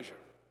in Malaysia,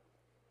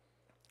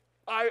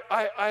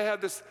 I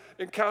had this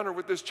encounter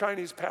with this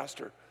Chinese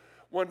pastor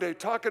one day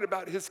talking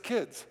about his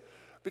kids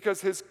because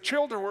his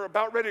children were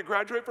about ready to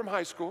graduate from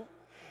high school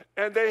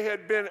and they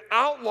had been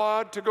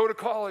outlawed to go to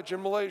college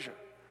in Malaysia.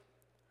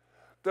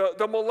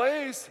 The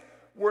Malays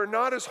were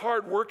not as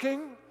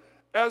hardworking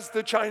as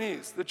the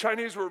Chinese. The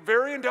Chinese were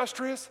very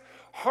industrious,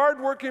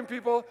 hardworking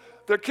people.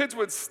 Their kids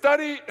would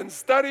study and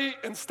study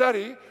and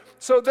study,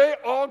 so they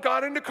all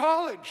got into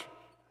college.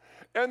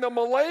 And the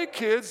Malay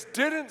kids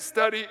didn't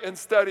study and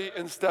study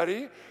and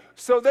study,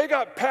 so they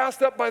got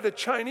passed up by the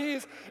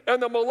Chinese,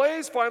 and the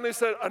Malays finally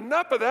said,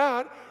 enough of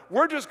that,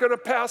 we're just gonna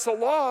pass a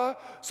law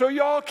so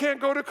y'all can't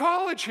go to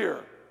college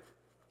here.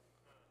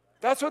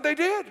 That's what they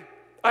did.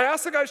 I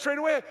asked the guy straight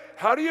away,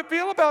 how do you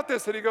feel about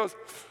this? And he goes,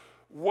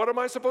 what am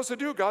I supposed to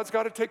do? God's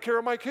got to take care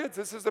of my kids.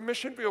 This is the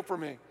mission field for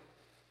me.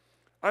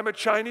 I'm a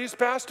Chinese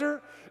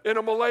pastor in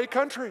a Malay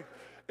country.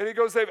 And he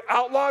goes, they've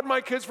outlawed my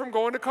kids from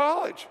going to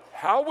college.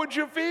 How would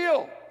you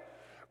feel?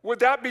 Would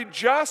that be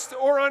just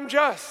or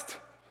unjust?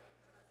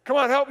 Come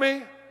on, help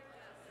me.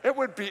 It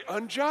would be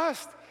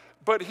unjust.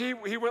 But he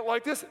went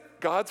like this,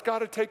 God's got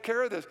to take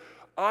care of this.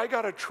 I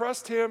got to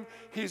trust him.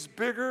 He's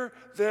bigger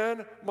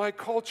than my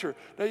culture.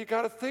 Now you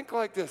got to think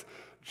like this.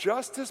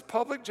 Justice,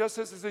 public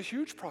justice is a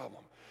huge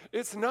problem.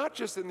 It's not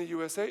just in the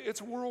USA,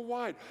 it's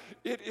worldwide.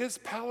 It is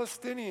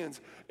Palestinians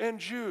and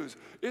Jews.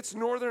 It's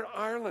Northern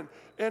Ireland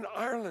and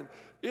Ireland.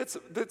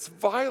 It's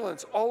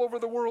violence all over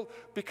the world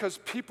because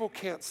people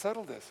can't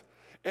settle this.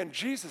 And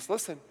Jesus,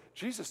 listen,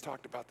 Jesus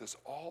talked about this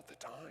all the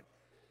time.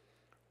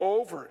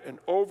 Over and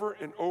over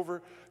and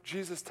over,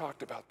 Jesus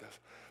talked about this.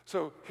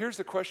 So here's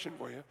the question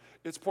for you.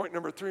 It's point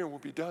number 3 and we'll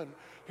be done.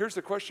 Here's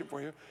the question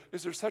for you.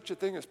 Is there such a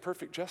thing as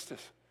perfect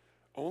justice?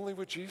 Only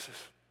with Jesus.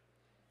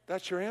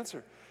 That's your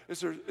answer. Is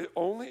there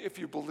only if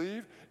you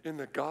believe in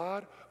the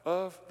God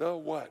of the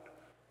what?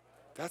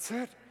 That's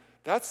it.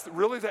 That's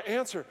really the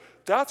answer.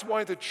 That's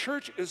why the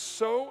church is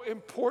so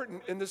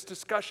important in this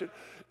discussion.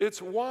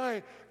 It's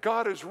why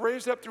God has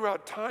raised up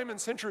throughout time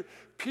and century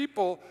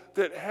people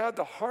that had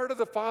the heart of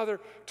the Father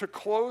to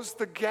close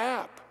the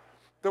gap,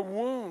 the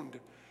wound,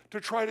 to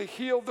try to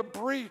heal the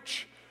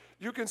breach.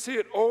 You can see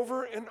it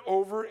over and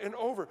over and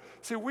over.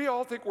 See, we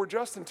all think we're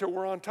just until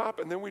we're on top,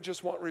 and then we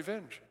just want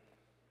revenge.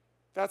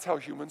 That's how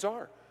humans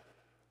are,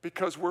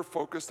 because we're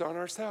focused on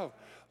ourselves.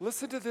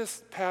 Listen to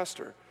this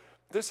pastor.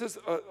 This is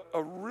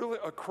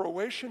a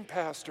Croatian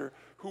pastor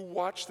who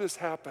watched this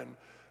happen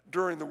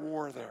during the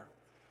war there.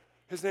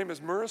 His name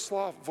is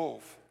Miroslav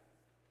Volf.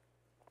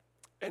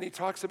 And he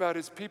talks about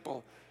his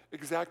people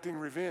exacting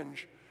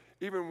revenge,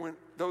 even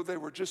though they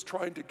were just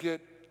trying to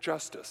get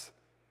justice.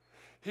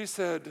 He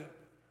said,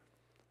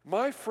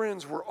 "My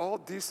friends were all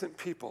decent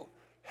people,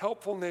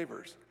 helpful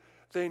neighbors.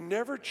 They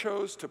never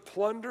chose to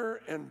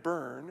plunder and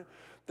burn.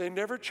 They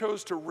never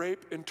chose to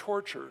rape and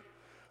torture,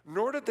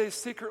 nor did they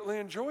secretly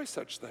enjoy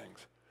such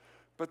things.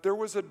 But there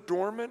was a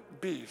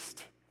dormant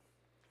beast.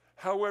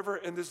 However,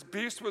 and this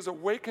beast was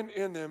awakened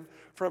in them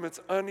from its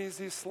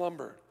uneasy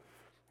slumber.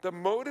 The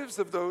motives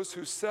of those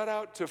who set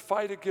out to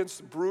fight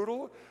against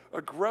brutal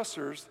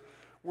aggressors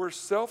were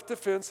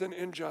self-defense and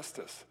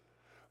injustice.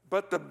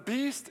 But the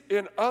beast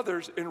in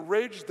others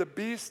enraged the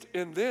beast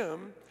in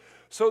them,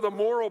 so the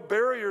moral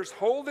barriers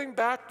holding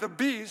back the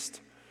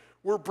beast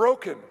were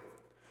broken.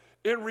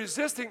 In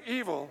resisting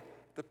evil,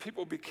 the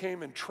people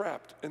became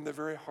entrapped in the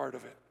very heart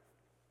of it."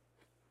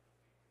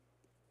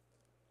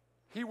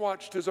 He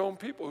watched his own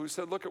people who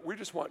said, "Look, we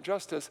just want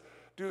justice,"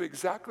 do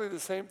exactly the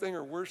same thing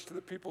or worse to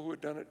the people who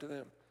had done it to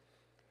them.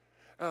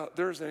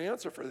 There's an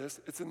answer for this.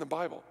 It's in the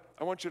Bible.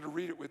 I want you to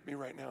read it with me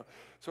right now.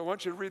 So I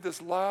want you to read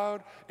this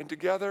loud and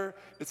together.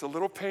 It's a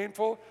little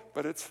painful,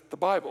 but it's the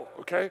Bible,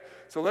 okay?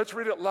 So let's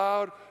read it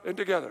loud and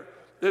together.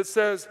 It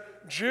says,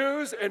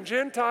 "Jews and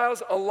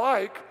Gentiles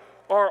alike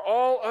are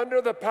all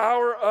under the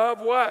power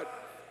of" what?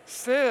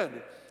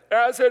 "Sin.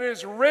 As it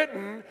is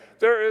written,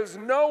 there is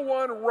no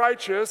one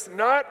righteous,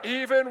 not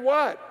even"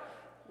 what?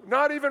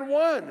 Not even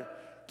one.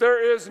 There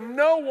is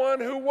no one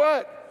who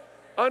what?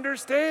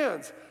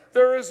 Understands.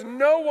 There is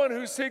no one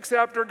who seeks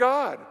after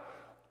God.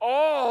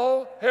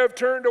 All have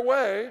turned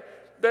away.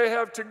 They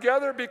have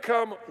together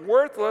become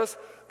worthless.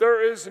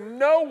 There is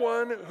no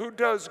one who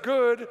does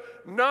good,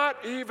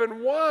 not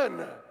even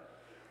one.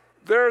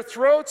 Their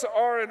throats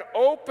are an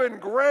open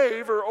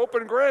grave or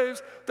open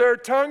graves. Their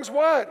tongues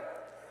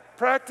what?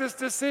 Practice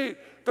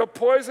deceit. The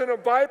poison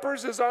of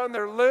vipers is on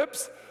their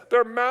lips.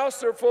 Their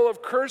mouths are full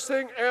of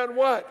cursing and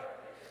what?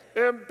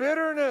 And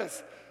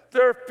bitterness.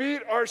 Their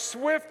feet are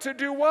swift to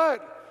do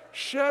what?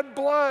 Shed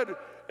blood,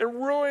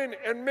 and ruin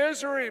and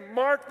misery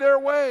mark their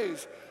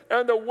ways,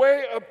 and the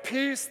way of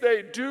peace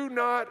they do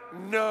not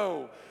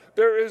know.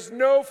 There is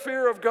no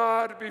fear of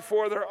God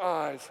before their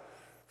eyes."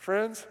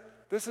 Friends,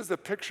 this is a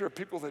picture of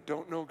people that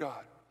don't know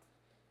God.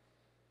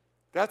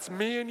 That's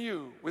me and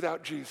you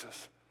without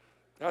Jesus.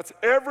 That's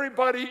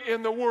everybody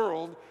in the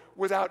world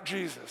without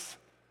Jesus.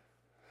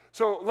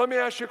 So let me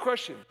ask you a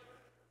question.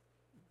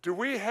 Do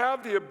we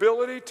have the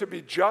ability to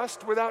be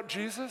just without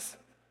Jesus?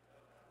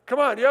 Come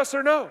on, yes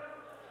or no?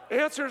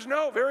 Answer is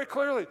no, very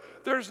clearly.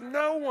 There's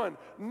no one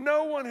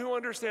who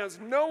understands,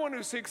 no one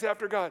who seeks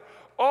after God.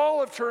 All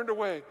have turned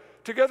away.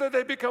 Together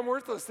they become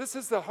worthless. This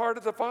is the heart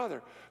of the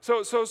Father.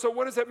 So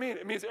what does that mean?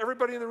 It means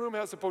everybody in the room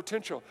has the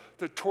potential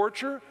to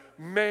torture,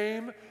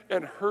 maim,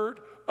 and hurt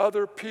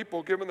other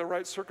people given the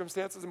right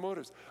circumstances and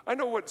motives. I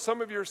know what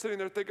some of you are sitting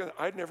there thinking,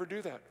 I'd never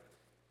do that.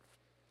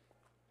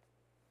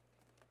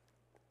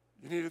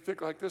 You need to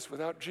think like this.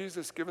 Without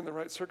Jesus, given the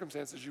right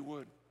circumstances, you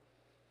would.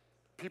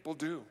 People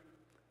do.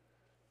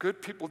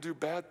 Good people do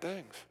bad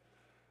things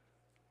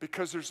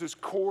because there's this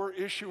core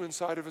issue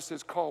inside of us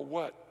that's called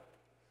what?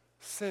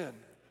 Sin.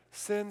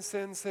 Sin,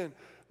 sin, sin.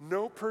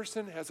 No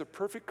person has a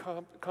perfect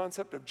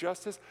concept of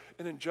justice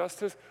and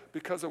injustice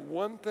because of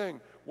one thing.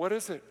 What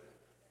is it?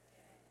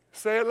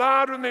 Say it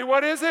loud with me.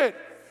 What is it?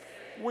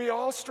 We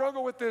all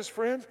struggle with this,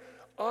 friends.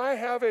 I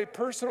have a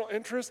personal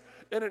interest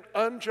in an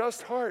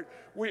unjust heart.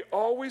 We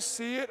always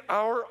see it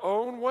our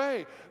own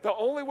way. The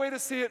only way to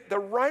see it the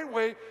right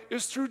way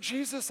is through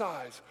Jesus'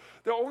 eyes.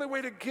 The only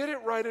way to get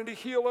it right and to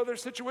heal other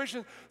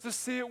situations is to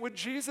see it with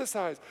Jesus'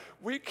 eyes.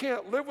 We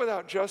can't live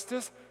without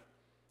justice,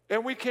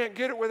 and we can't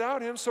get it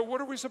without him, so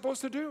what are we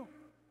supposed to do?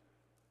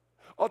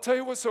 I'll tell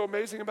you what's so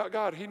amazing about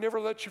God. He never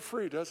lets you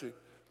free, does he?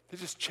 He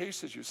just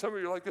chases you. Some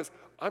of you are like this.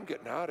 I'm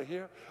getting out of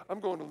here.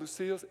 I'm going to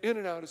Lucille's, in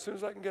and out as soon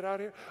as I can get out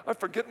of here. I'm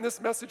forgetting this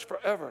message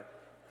forever.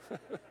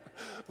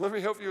 Let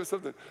me help you with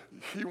something.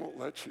 He won't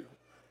let you.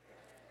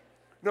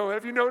 No,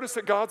 have you noticed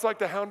that God's like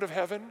the hound of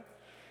heaven?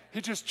 He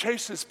just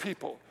chases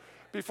people.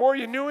 Before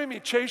you knew him,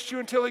 he chased you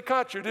until he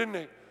caught you, didn't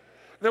he?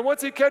 Then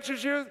once he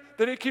catches you,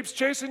 then he keeps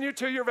chasing you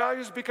till your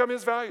values become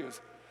his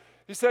values.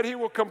 He said he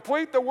will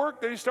complete the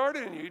work that he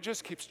started in you. He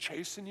just keeps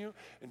chasing you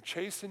and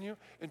chasing you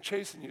and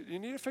chasing you. You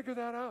need to figure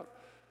that out.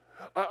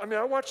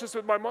 I watched this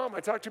with my mom. I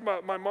talked to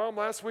my mom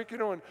last week,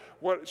 and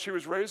what she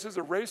was raised as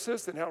a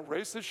racist and how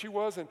racist she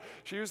was, and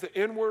she used the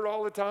N-word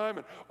all the time,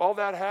 and all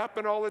that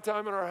happened all the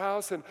time in our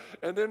house. And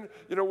then,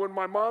 when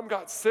my mom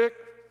got sick,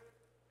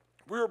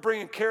 we were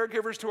bringing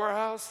caregivers to our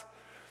house,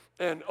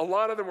 and a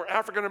lot of them were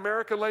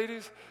African-American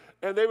ladies.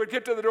 And they would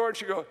get to the door and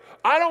she'd go,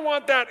 "I don't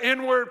want that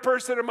N-word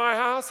person in my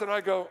house." And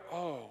I go,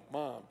 "Oh,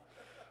 Mom."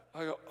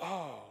 I go,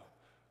 "Oh,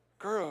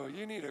 girl,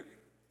 you need to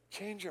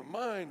change your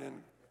mind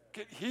and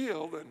get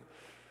healed and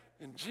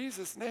in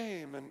Jesus'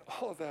 name," and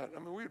all of that.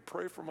 We'd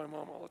pray for my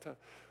mom all the time.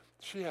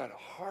 She had a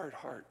hard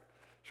heart.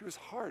 She was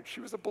hard.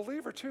 She was a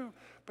believer too,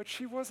 but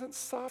she wasn't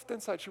soft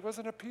inside. She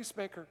wasn't a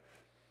peacemaker.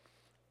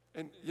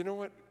 And you know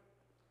what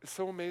is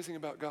so amazing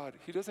about God?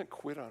 He doesn't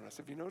quit on us.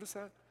 Have you noticed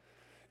that?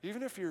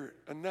 Even if you're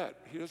a nut,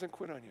 he doesn't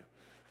quit on you.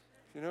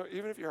 You know,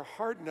 even if you're a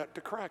hard nut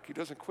to crack, he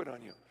doesn't quit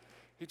on you.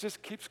 He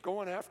just keeps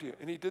going after you.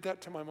 And he did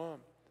that to my mom.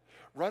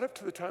 Right up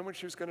to the time when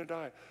she was going to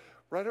die.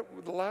 Right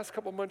up the last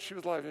couple months she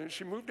was alive. And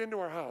she moved into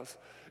our house.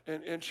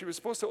 And she was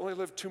supposed to only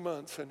live 2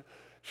 months. And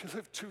she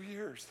lived 2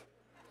 years.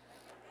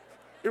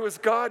 It was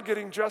God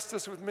getting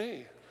justice with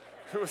me.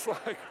 It was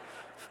like,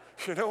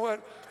 you know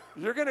what?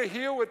 You're going to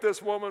heal with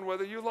this woman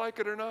whether you like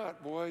it or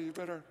not. Boy, you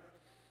better.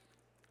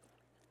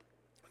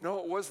 No,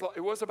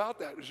 it was about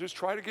that. It was just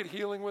try to get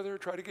healing with her,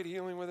 try to get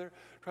healing with her,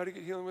 try to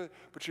get healing with her.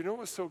 But you know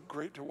what was so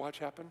great to watch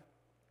happen?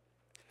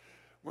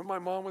 When my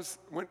mom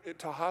went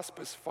to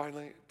hospice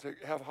finally to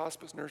have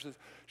hospice nurses,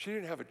 she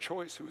didn't have a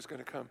choice who was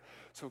going to come.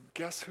 So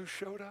guess who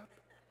showed up?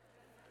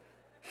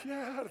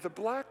 Yeah, the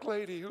black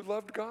lady who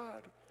loved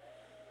God.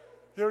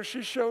 You know,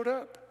 she showed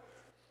up.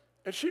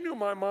 And she knew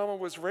my mama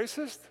was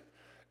racist,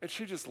 and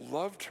she just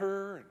loved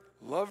her and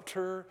loved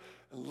her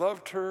and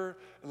loved her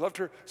and loved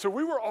her. So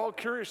we were all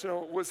curious, you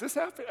know, was this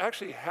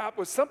actually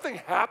was something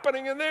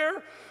happening in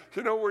there?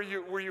 You know, were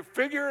you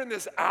figuring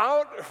this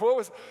out?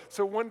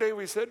 So one day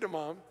we said to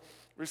Mom,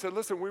 we said,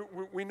 listen,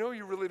 we know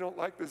you really don't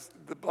like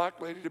the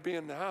black lady to be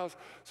in the house,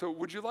 so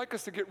would you like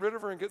us to get rid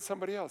of her and get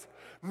somebody else?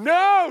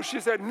 No, she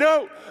said,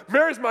 no,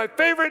 Mary's my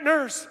favorite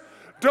nurse.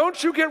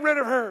 Don't you get rid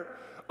of her.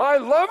 I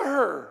love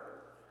her.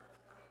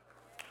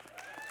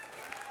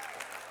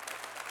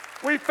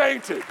 We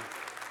fainted.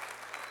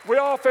 We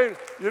all fainted.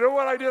 You know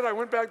what I did? I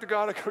went back to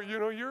God. I go, you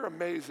know, you're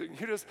amazing.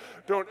 You just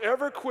don't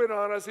ever quit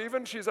on us.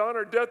 Even she's on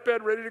her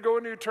deathbed, ready to go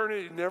into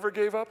eternity. He never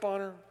gave up on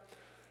her.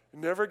 He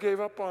never gave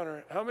up on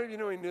her. How many of you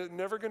know he's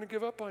never going to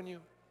give up on you?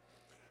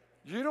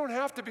 You don't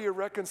have to be a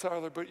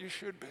reconciler, but you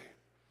should be.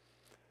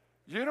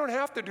 You don't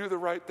have to do the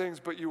right things,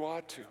 but you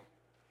ought to.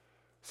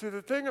 See,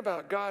 the thing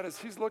about God is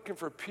he's looking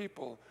for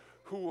people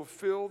who will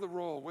fill the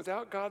role.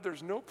 Without God,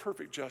 there's no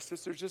perfect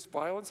justice. There's just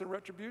violence and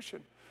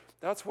retribution.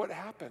 That's what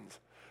happens.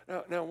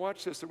 Now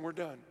watch this, and we're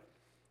done.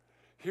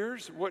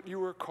 Here's what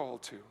you are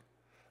called to.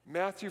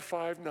 Matthew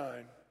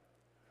 5:9.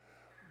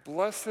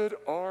 Blessed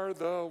are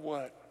the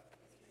what?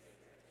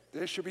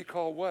 They should be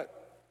called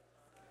what?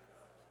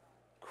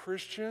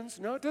 Christians?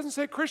 No, it doesn't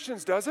say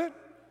Christians, does it?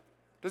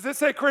 Does it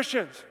say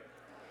Christians?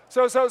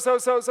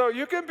 So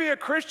you can be a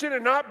Christian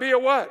and not be a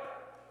what?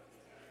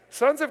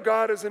 Sons of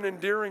God is an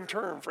endearing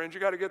term, friends. You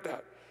got to get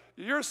that.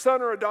 You're a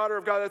son or a daughter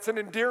of God. That's an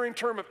endearing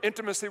term of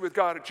intimacy with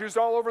God. It's used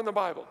all over in the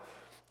Bible.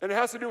 And it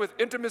has to do with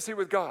intimacy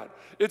with God.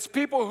 It's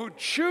people who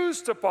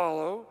choose to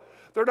follow.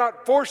 They're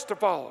not forced to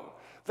follow.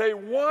 They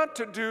want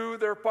to do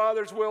their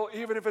Father's will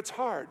even if it's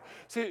hard.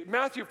 See,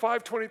 Matthew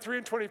 5:23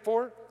 and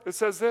 24, it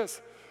says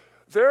this.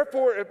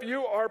 Therefore, if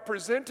you are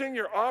presenting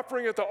your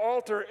offering at the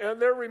altar and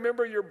there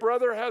remember your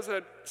brother has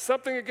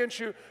something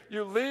against you,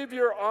 you leave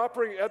your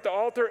offering at the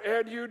altar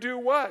and you do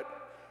what?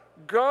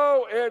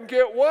 Go and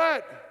get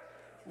what?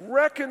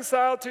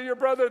 Reconcile to your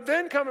brother,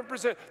 then come and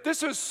present.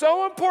 This is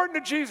so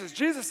important to Jesus.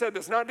 Jesus said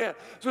this, not Dan.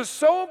 This was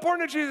so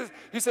important to Jesus.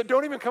 He said,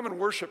 don't even come and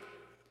worship.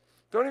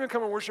 Don't even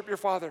come and worship your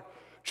Father.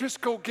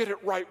 Just go get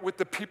it right with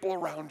the people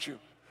around you.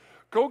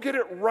 Go get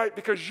it right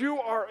because you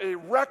are a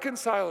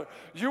reconciler.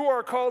 You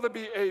are called to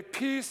be a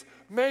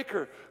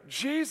peacemaker.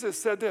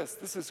 Jesus said this.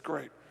 This is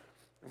great.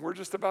 And we're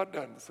just about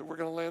done, so we're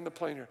going to land the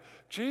plane here.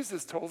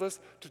 Jesus told us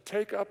to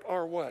take up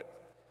our what?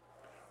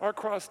 Our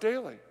cross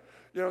daily.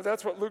 You know,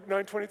 that's what Luke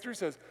 9:23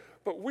 says.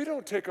 But we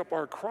don't take up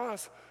our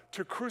cross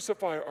to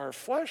crucify our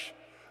flesh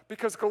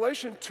because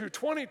Galatians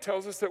 2:20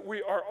 tells us that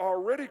we are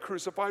already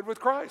crucified with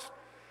Christ.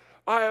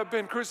 I have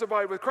been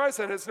crucified with Christ,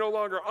 and it's no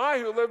longer I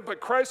who live, but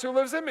Christ who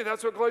lives in me.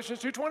 That's what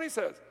Galatians 2:20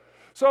 says.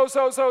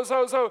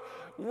 So,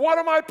 what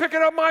am I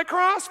picking up my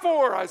cross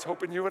for? I was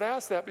hoping you would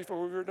ask that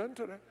before we were done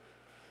today.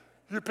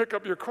 You pick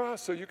up your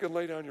cross so you can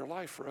lay down your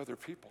life for other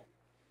people.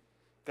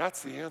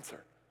 That's the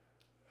answer.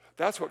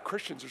 That's what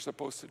Christians are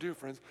supposed to do,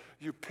 friends.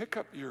 You pick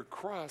up your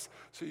cross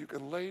so you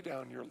can lay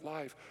down your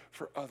life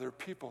for other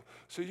people.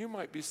 So you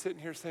might be sitting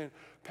here saying,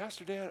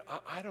 Pastor Dan,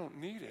 I don't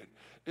need it.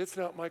 It's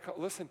not my call.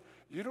 Listen,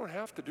 you don't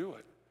have to do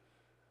it.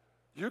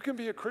 You can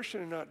be a Christian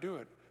and not do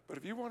it. But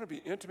if you want to be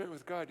intimate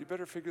with God, you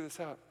better figure this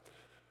out.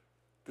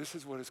 This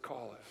is what his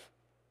call is.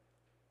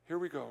 Here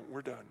we go.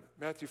 We're done.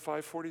 Matthew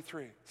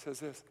 5:43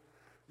 says this.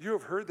 You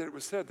have heard that it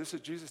was said, this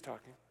is Jesus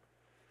talking,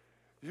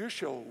 you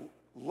shall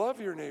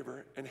love your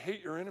neighbor and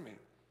hate your enemy.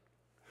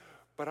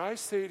 But I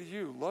say to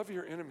you, love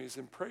your enemies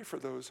and pray for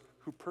those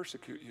who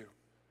persecute you,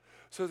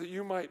 so that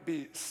you might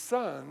be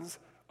sons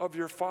of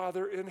your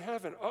Father in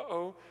heaven.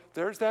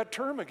 There's that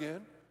term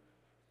again.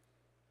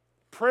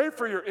 Pray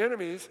for your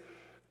enemies,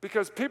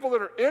 because people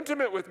that are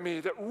intimate with me,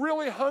 that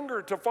really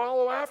hunger to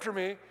follow after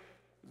me,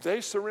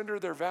 they surrender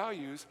their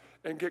values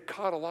and get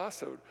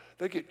katalassoed.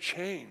 They get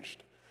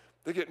changed.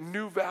 They get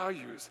new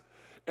values.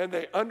 And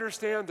they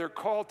understand they're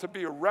called to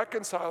be a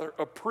reconciler,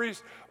 a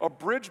priest, a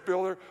bridge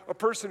builder, a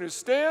person who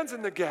stands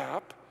in the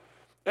gap,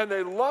 and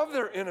they love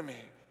their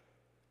enemy.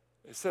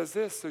 It says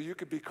this, so you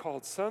could be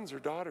called sons or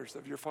daughters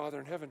of your Father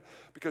in heaven,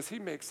 because he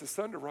makes the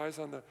sun to rise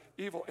on the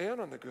evil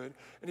and on the good,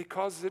 and he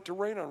causes it to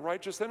rain on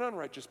righteous and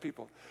unrighteous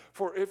people.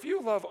 For if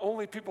you love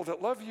only people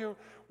that love you,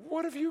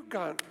 what have you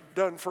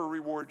done for a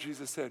reward,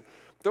 Jesus said.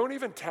 Don't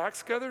even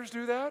tax gatherers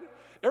do that?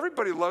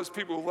 Everybody loves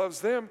people who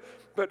loves them,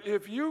 but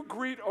if you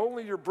greet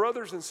only your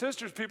brothers and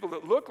sisters, people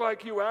that look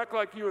like you, act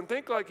like you, and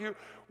think like you,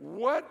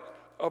 what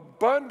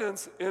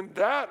abundance in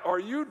that are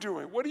you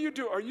doing? What do you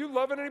do? Are you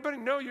loving anybody?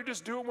 No, you're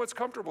just doing what's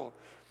comfortable.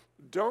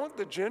 Don't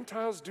the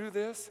Gentiles do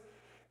this?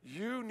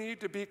 You need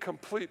to be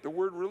complete. The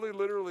word really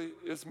literally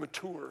is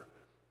mature,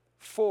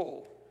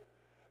 full,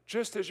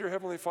 just as your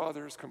Heavenly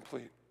Father is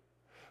complete.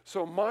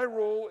 So my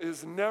role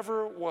is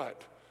never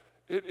what?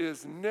 It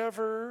is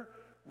never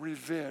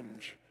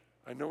revenge.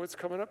 I know it's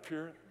coming up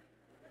here.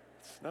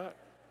 It's not.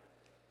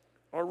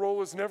 Our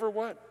role is never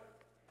what?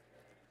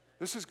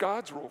 This is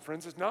God's role,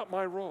 friends. It's not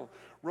my role.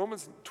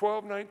 Romans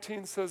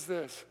 12:19 says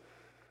this,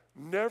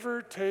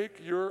 never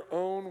take your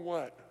own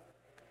what?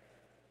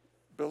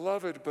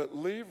 Beloved, but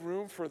leave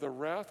room for the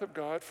wrath of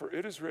God, for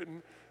it is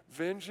written,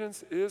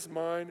 vengeance is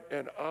mine,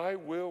 and I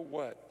will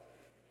what?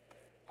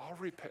 I'll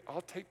repay,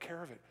 I'll take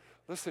care of it.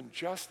 Listen,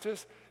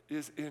 justice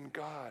is in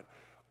God.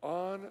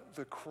 On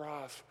the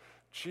cross,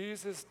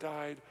 Jesus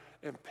died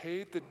and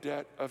paid the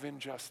debt of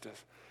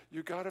injustice.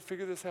 You got to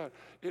figure this out.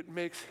 It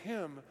makes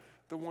him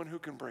the one who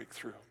can break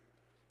through.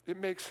 It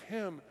makes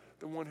him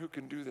the one who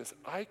can do this.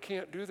 I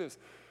can't do this.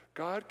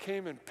 God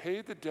came and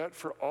paid the debt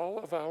for all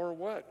of our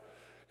what?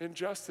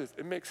 Injustice.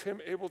 It makes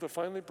him able to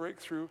finally break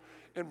through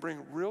and bring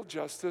real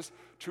justice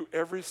to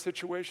every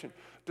situation.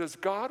 Does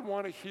God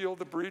want to heal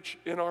the breach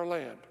in our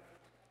land?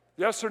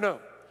 Yes or no?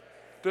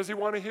 Does he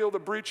want to heal the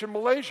breach in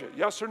Malaysia?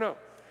 Yes or no?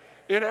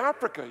 In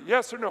Africa?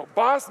 Yes or no?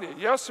 Bosnia?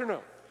 Yes or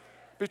no?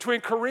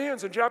 Between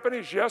Koreans and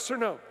Japanese? Yes or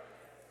no?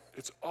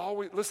 It's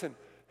always, listen,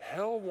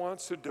 hell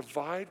wants to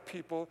divide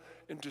people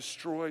and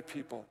destroy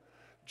people.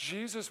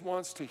 Jesus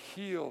wants to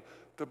heal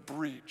the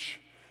breach.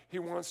 He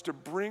wants to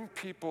bring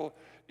people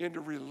into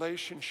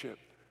relationship.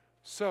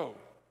 So,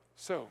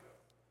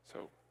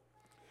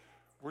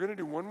 we're going to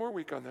do one more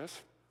week on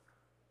this.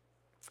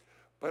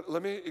 But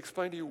let me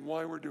explain to you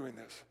why we're doing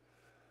this.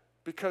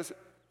 Because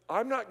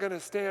I'm not going to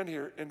stand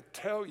here and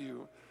tell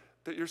you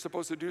that you're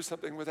supposed to do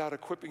something without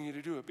equipping you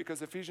to do it,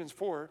 because Ephesians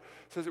 4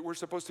 says that we're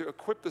supposed to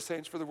equip the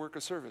saints for the work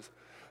of service.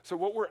 So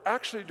what we're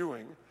actually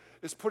doing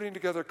is putting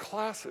together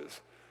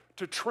classes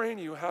to train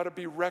you how to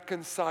be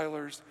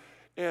reconcilers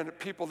and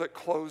people that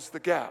close the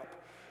gap.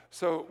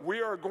 So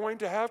we are going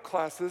to have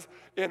classes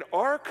in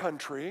our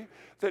country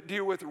that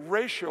deal with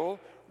racial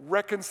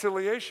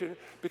reconciliation,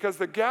 because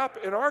the gap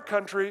in our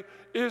country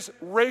is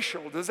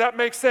racial. Does that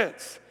make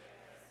sense?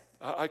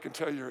 I can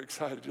tell you're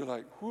excited. You're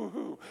like,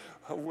 whoo-hoo.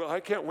 Well, I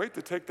can't wait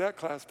to take that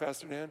class,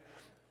 Pastor Dan.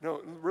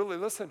 No, really,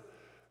 listen.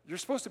 You're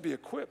supposed to be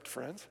equipped,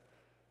 friends.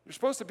 You're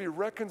supposed to be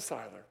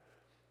reconciler.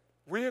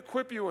 We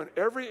equip you in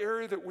every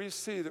area that we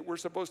see that we're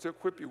supposed to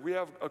equip you. We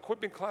have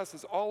equipping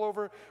classes all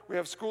over. We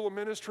have school of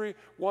ministry.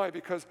 Why?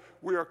 Because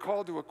we are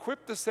called to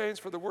equip the saints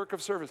for the work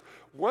of service.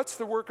 What's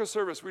the work of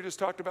service we just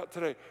talked about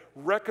today?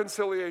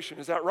 Reconciliation.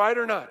 Is that right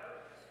or not?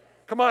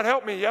 Come on,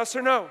 help me. Yes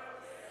or no?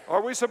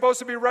 Are we supposed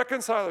to be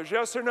reconcilers?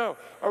 Yes or no?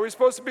 Are we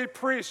supposed to be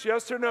priests?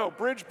 Yes or no?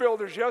 Bridge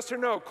builders? Yes or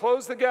no?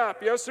 Close the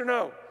gap? Yes or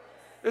no?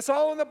 It's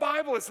all in the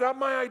Bible. It's not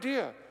my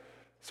idea.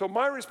 So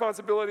my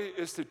responsibility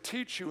is to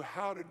teach you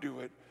how to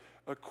do it,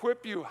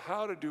 equip you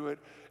how to do it,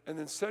 and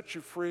then set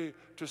you free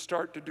to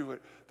start to do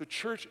it. The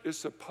church is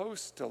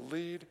supposed to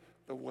lead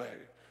the way.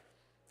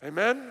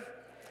 Amen?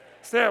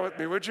 Stand with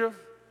me, would you?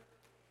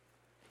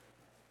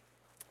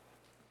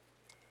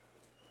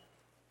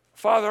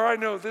 Father, I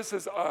know this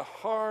is a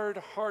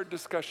hard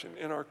discussion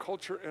in our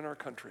culture, in our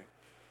country.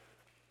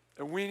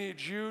 And we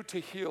need you to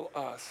heal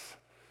us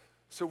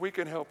so we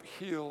can help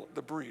heal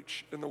the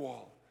breach in the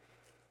wall.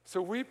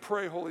 So we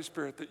pray, Holy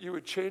Spirit, that you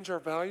would change our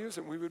values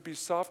and we would be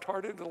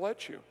soft-hearted to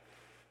let you.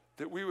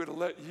 That we would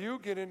let you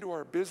get into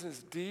our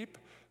business deep,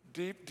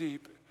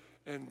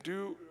 and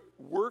do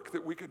work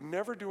that we could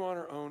never do on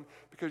our own,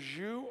 because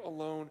you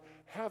alone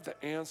have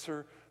the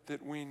answer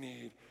that we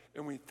need.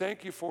 And we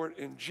thank you for it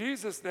in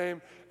Jesus'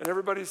 name. And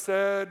everybody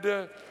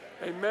said,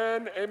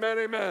 amen, amen,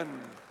 amen.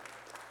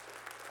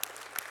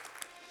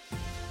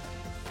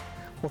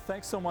 Well,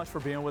 thanks so much for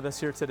being with us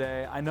here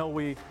today. I know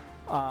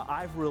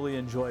I've really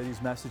enjoyed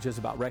these messages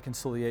about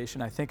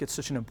reconciliation. I think it's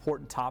such an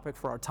important topic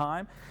for our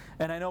time.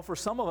 And I know for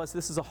some of us,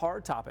 this is a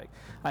hard topic.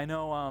 I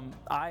know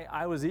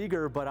I was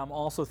eager, but I'm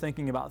also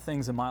thinking about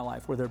things in my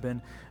life where there have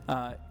been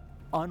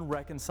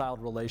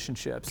unreconciled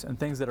relationships and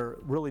things that are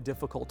really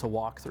difficult to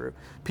walk through.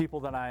 People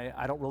that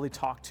I don't really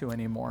talk to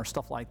anymore,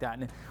 stuff like that.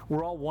 And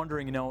we're all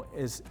wondering,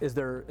 is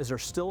there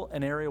still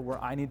an area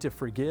where I need to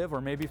forgive, or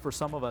maybe for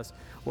some of us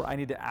where I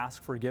need to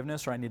ask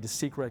forgiveness, or I need to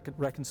seek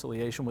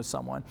reconciliation with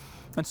someone.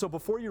 And so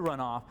before you run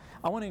off,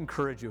 I want to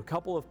encourage you a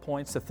couple of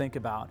points to think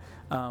about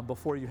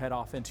before you head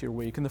off into your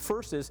week. And the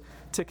first is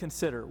to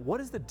consider,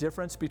 what is the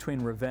difference between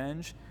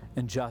revenge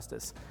and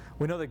justice?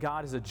 We know that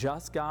God is a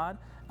just God,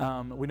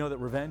 We know that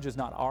revenge is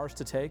not ours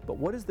to take, but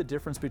what is the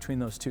difference between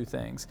those two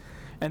things?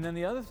 And then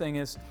the other thing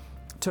is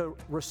to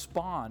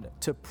respond,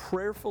 to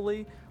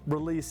prayerfully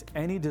release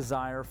any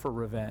desire for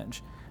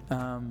revenge,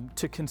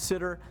 to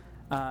consider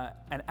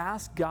and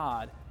ask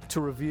God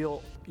to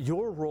reveal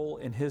your role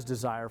in His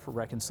desire for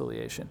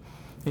reconciliation.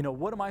 You know,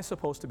 what am I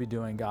supposed to be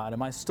doing, God?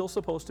 Am I still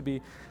supposed to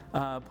be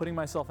putting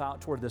myself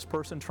out toward this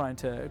person, trying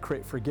to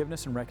create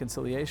forgiveness and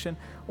reconciliation,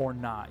 or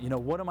not? You know,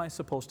 what am I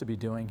supposed to be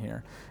doing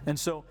here? And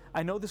so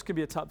I know this could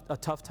be a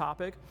tough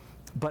topic,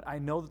 but I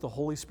know that the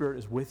Holy Spirit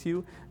is with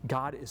you.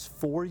 God is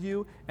for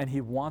you, and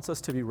He wants us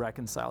to be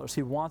reconcilers.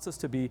 He wants us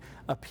to be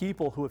a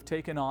people who have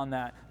taken on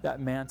that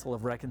mantle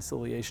of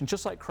reconciliation,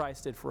 just like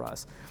Christ did for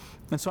us.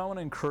 And so I want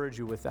to encourage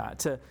you with that,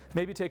 to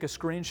maybe take a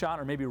screenshot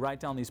or maybe write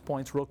down these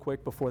points real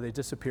quick before they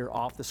disappear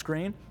off the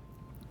screen.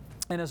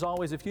 And as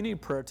always, if you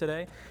need prayer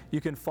today, you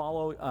can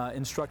follow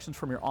instructions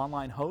from your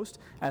online host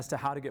as to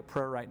how to get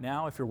prayer right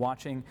now if you're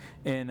watching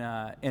in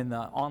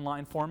the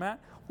online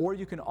format, or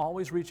you can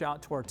always reach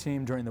out to our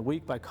team during the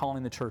week by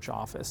calling the church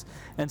office.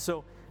 And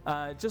so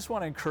just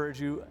want to encourage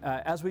you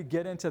as we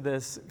get into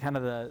this kind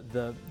of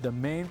the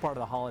main part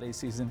of the holiday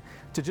season,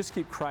 to just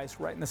keep Christ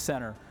right in the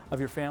center of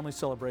your family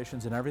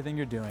celebrations and everything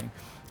you're doing.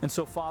 And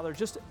so, Father,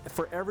 just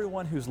for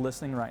everyone who's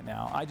listening right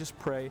now, I just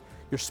pray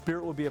your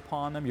Spirit would be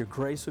upon them, your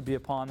grace would be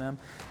upon them,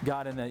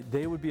 God, and that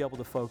they would be able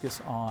to focus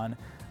on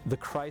the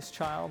Christ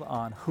child,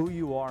 on who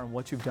you are and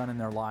what you've done in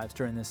their lives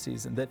during this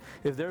season. That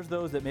if there's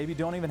those that maybe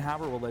don't even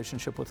have a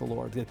relationship with the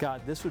Lord, that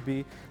God, this would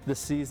be the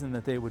season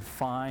that they would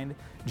find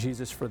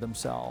Jesus for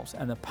themselves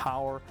and the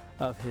power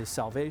of His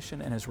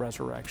salvation and His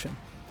resurrection.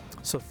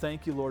 So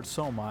thank you, Lord,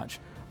 so much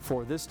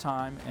for this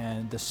time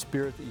and the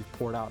Spirit that you've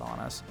poured out on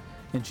us.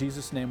 In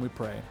Jesus' name we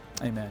pray.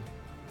 Amen.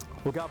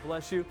 Well, God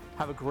bless you.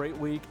 Have a great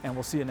week, and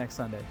we'll see you next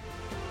Sunday.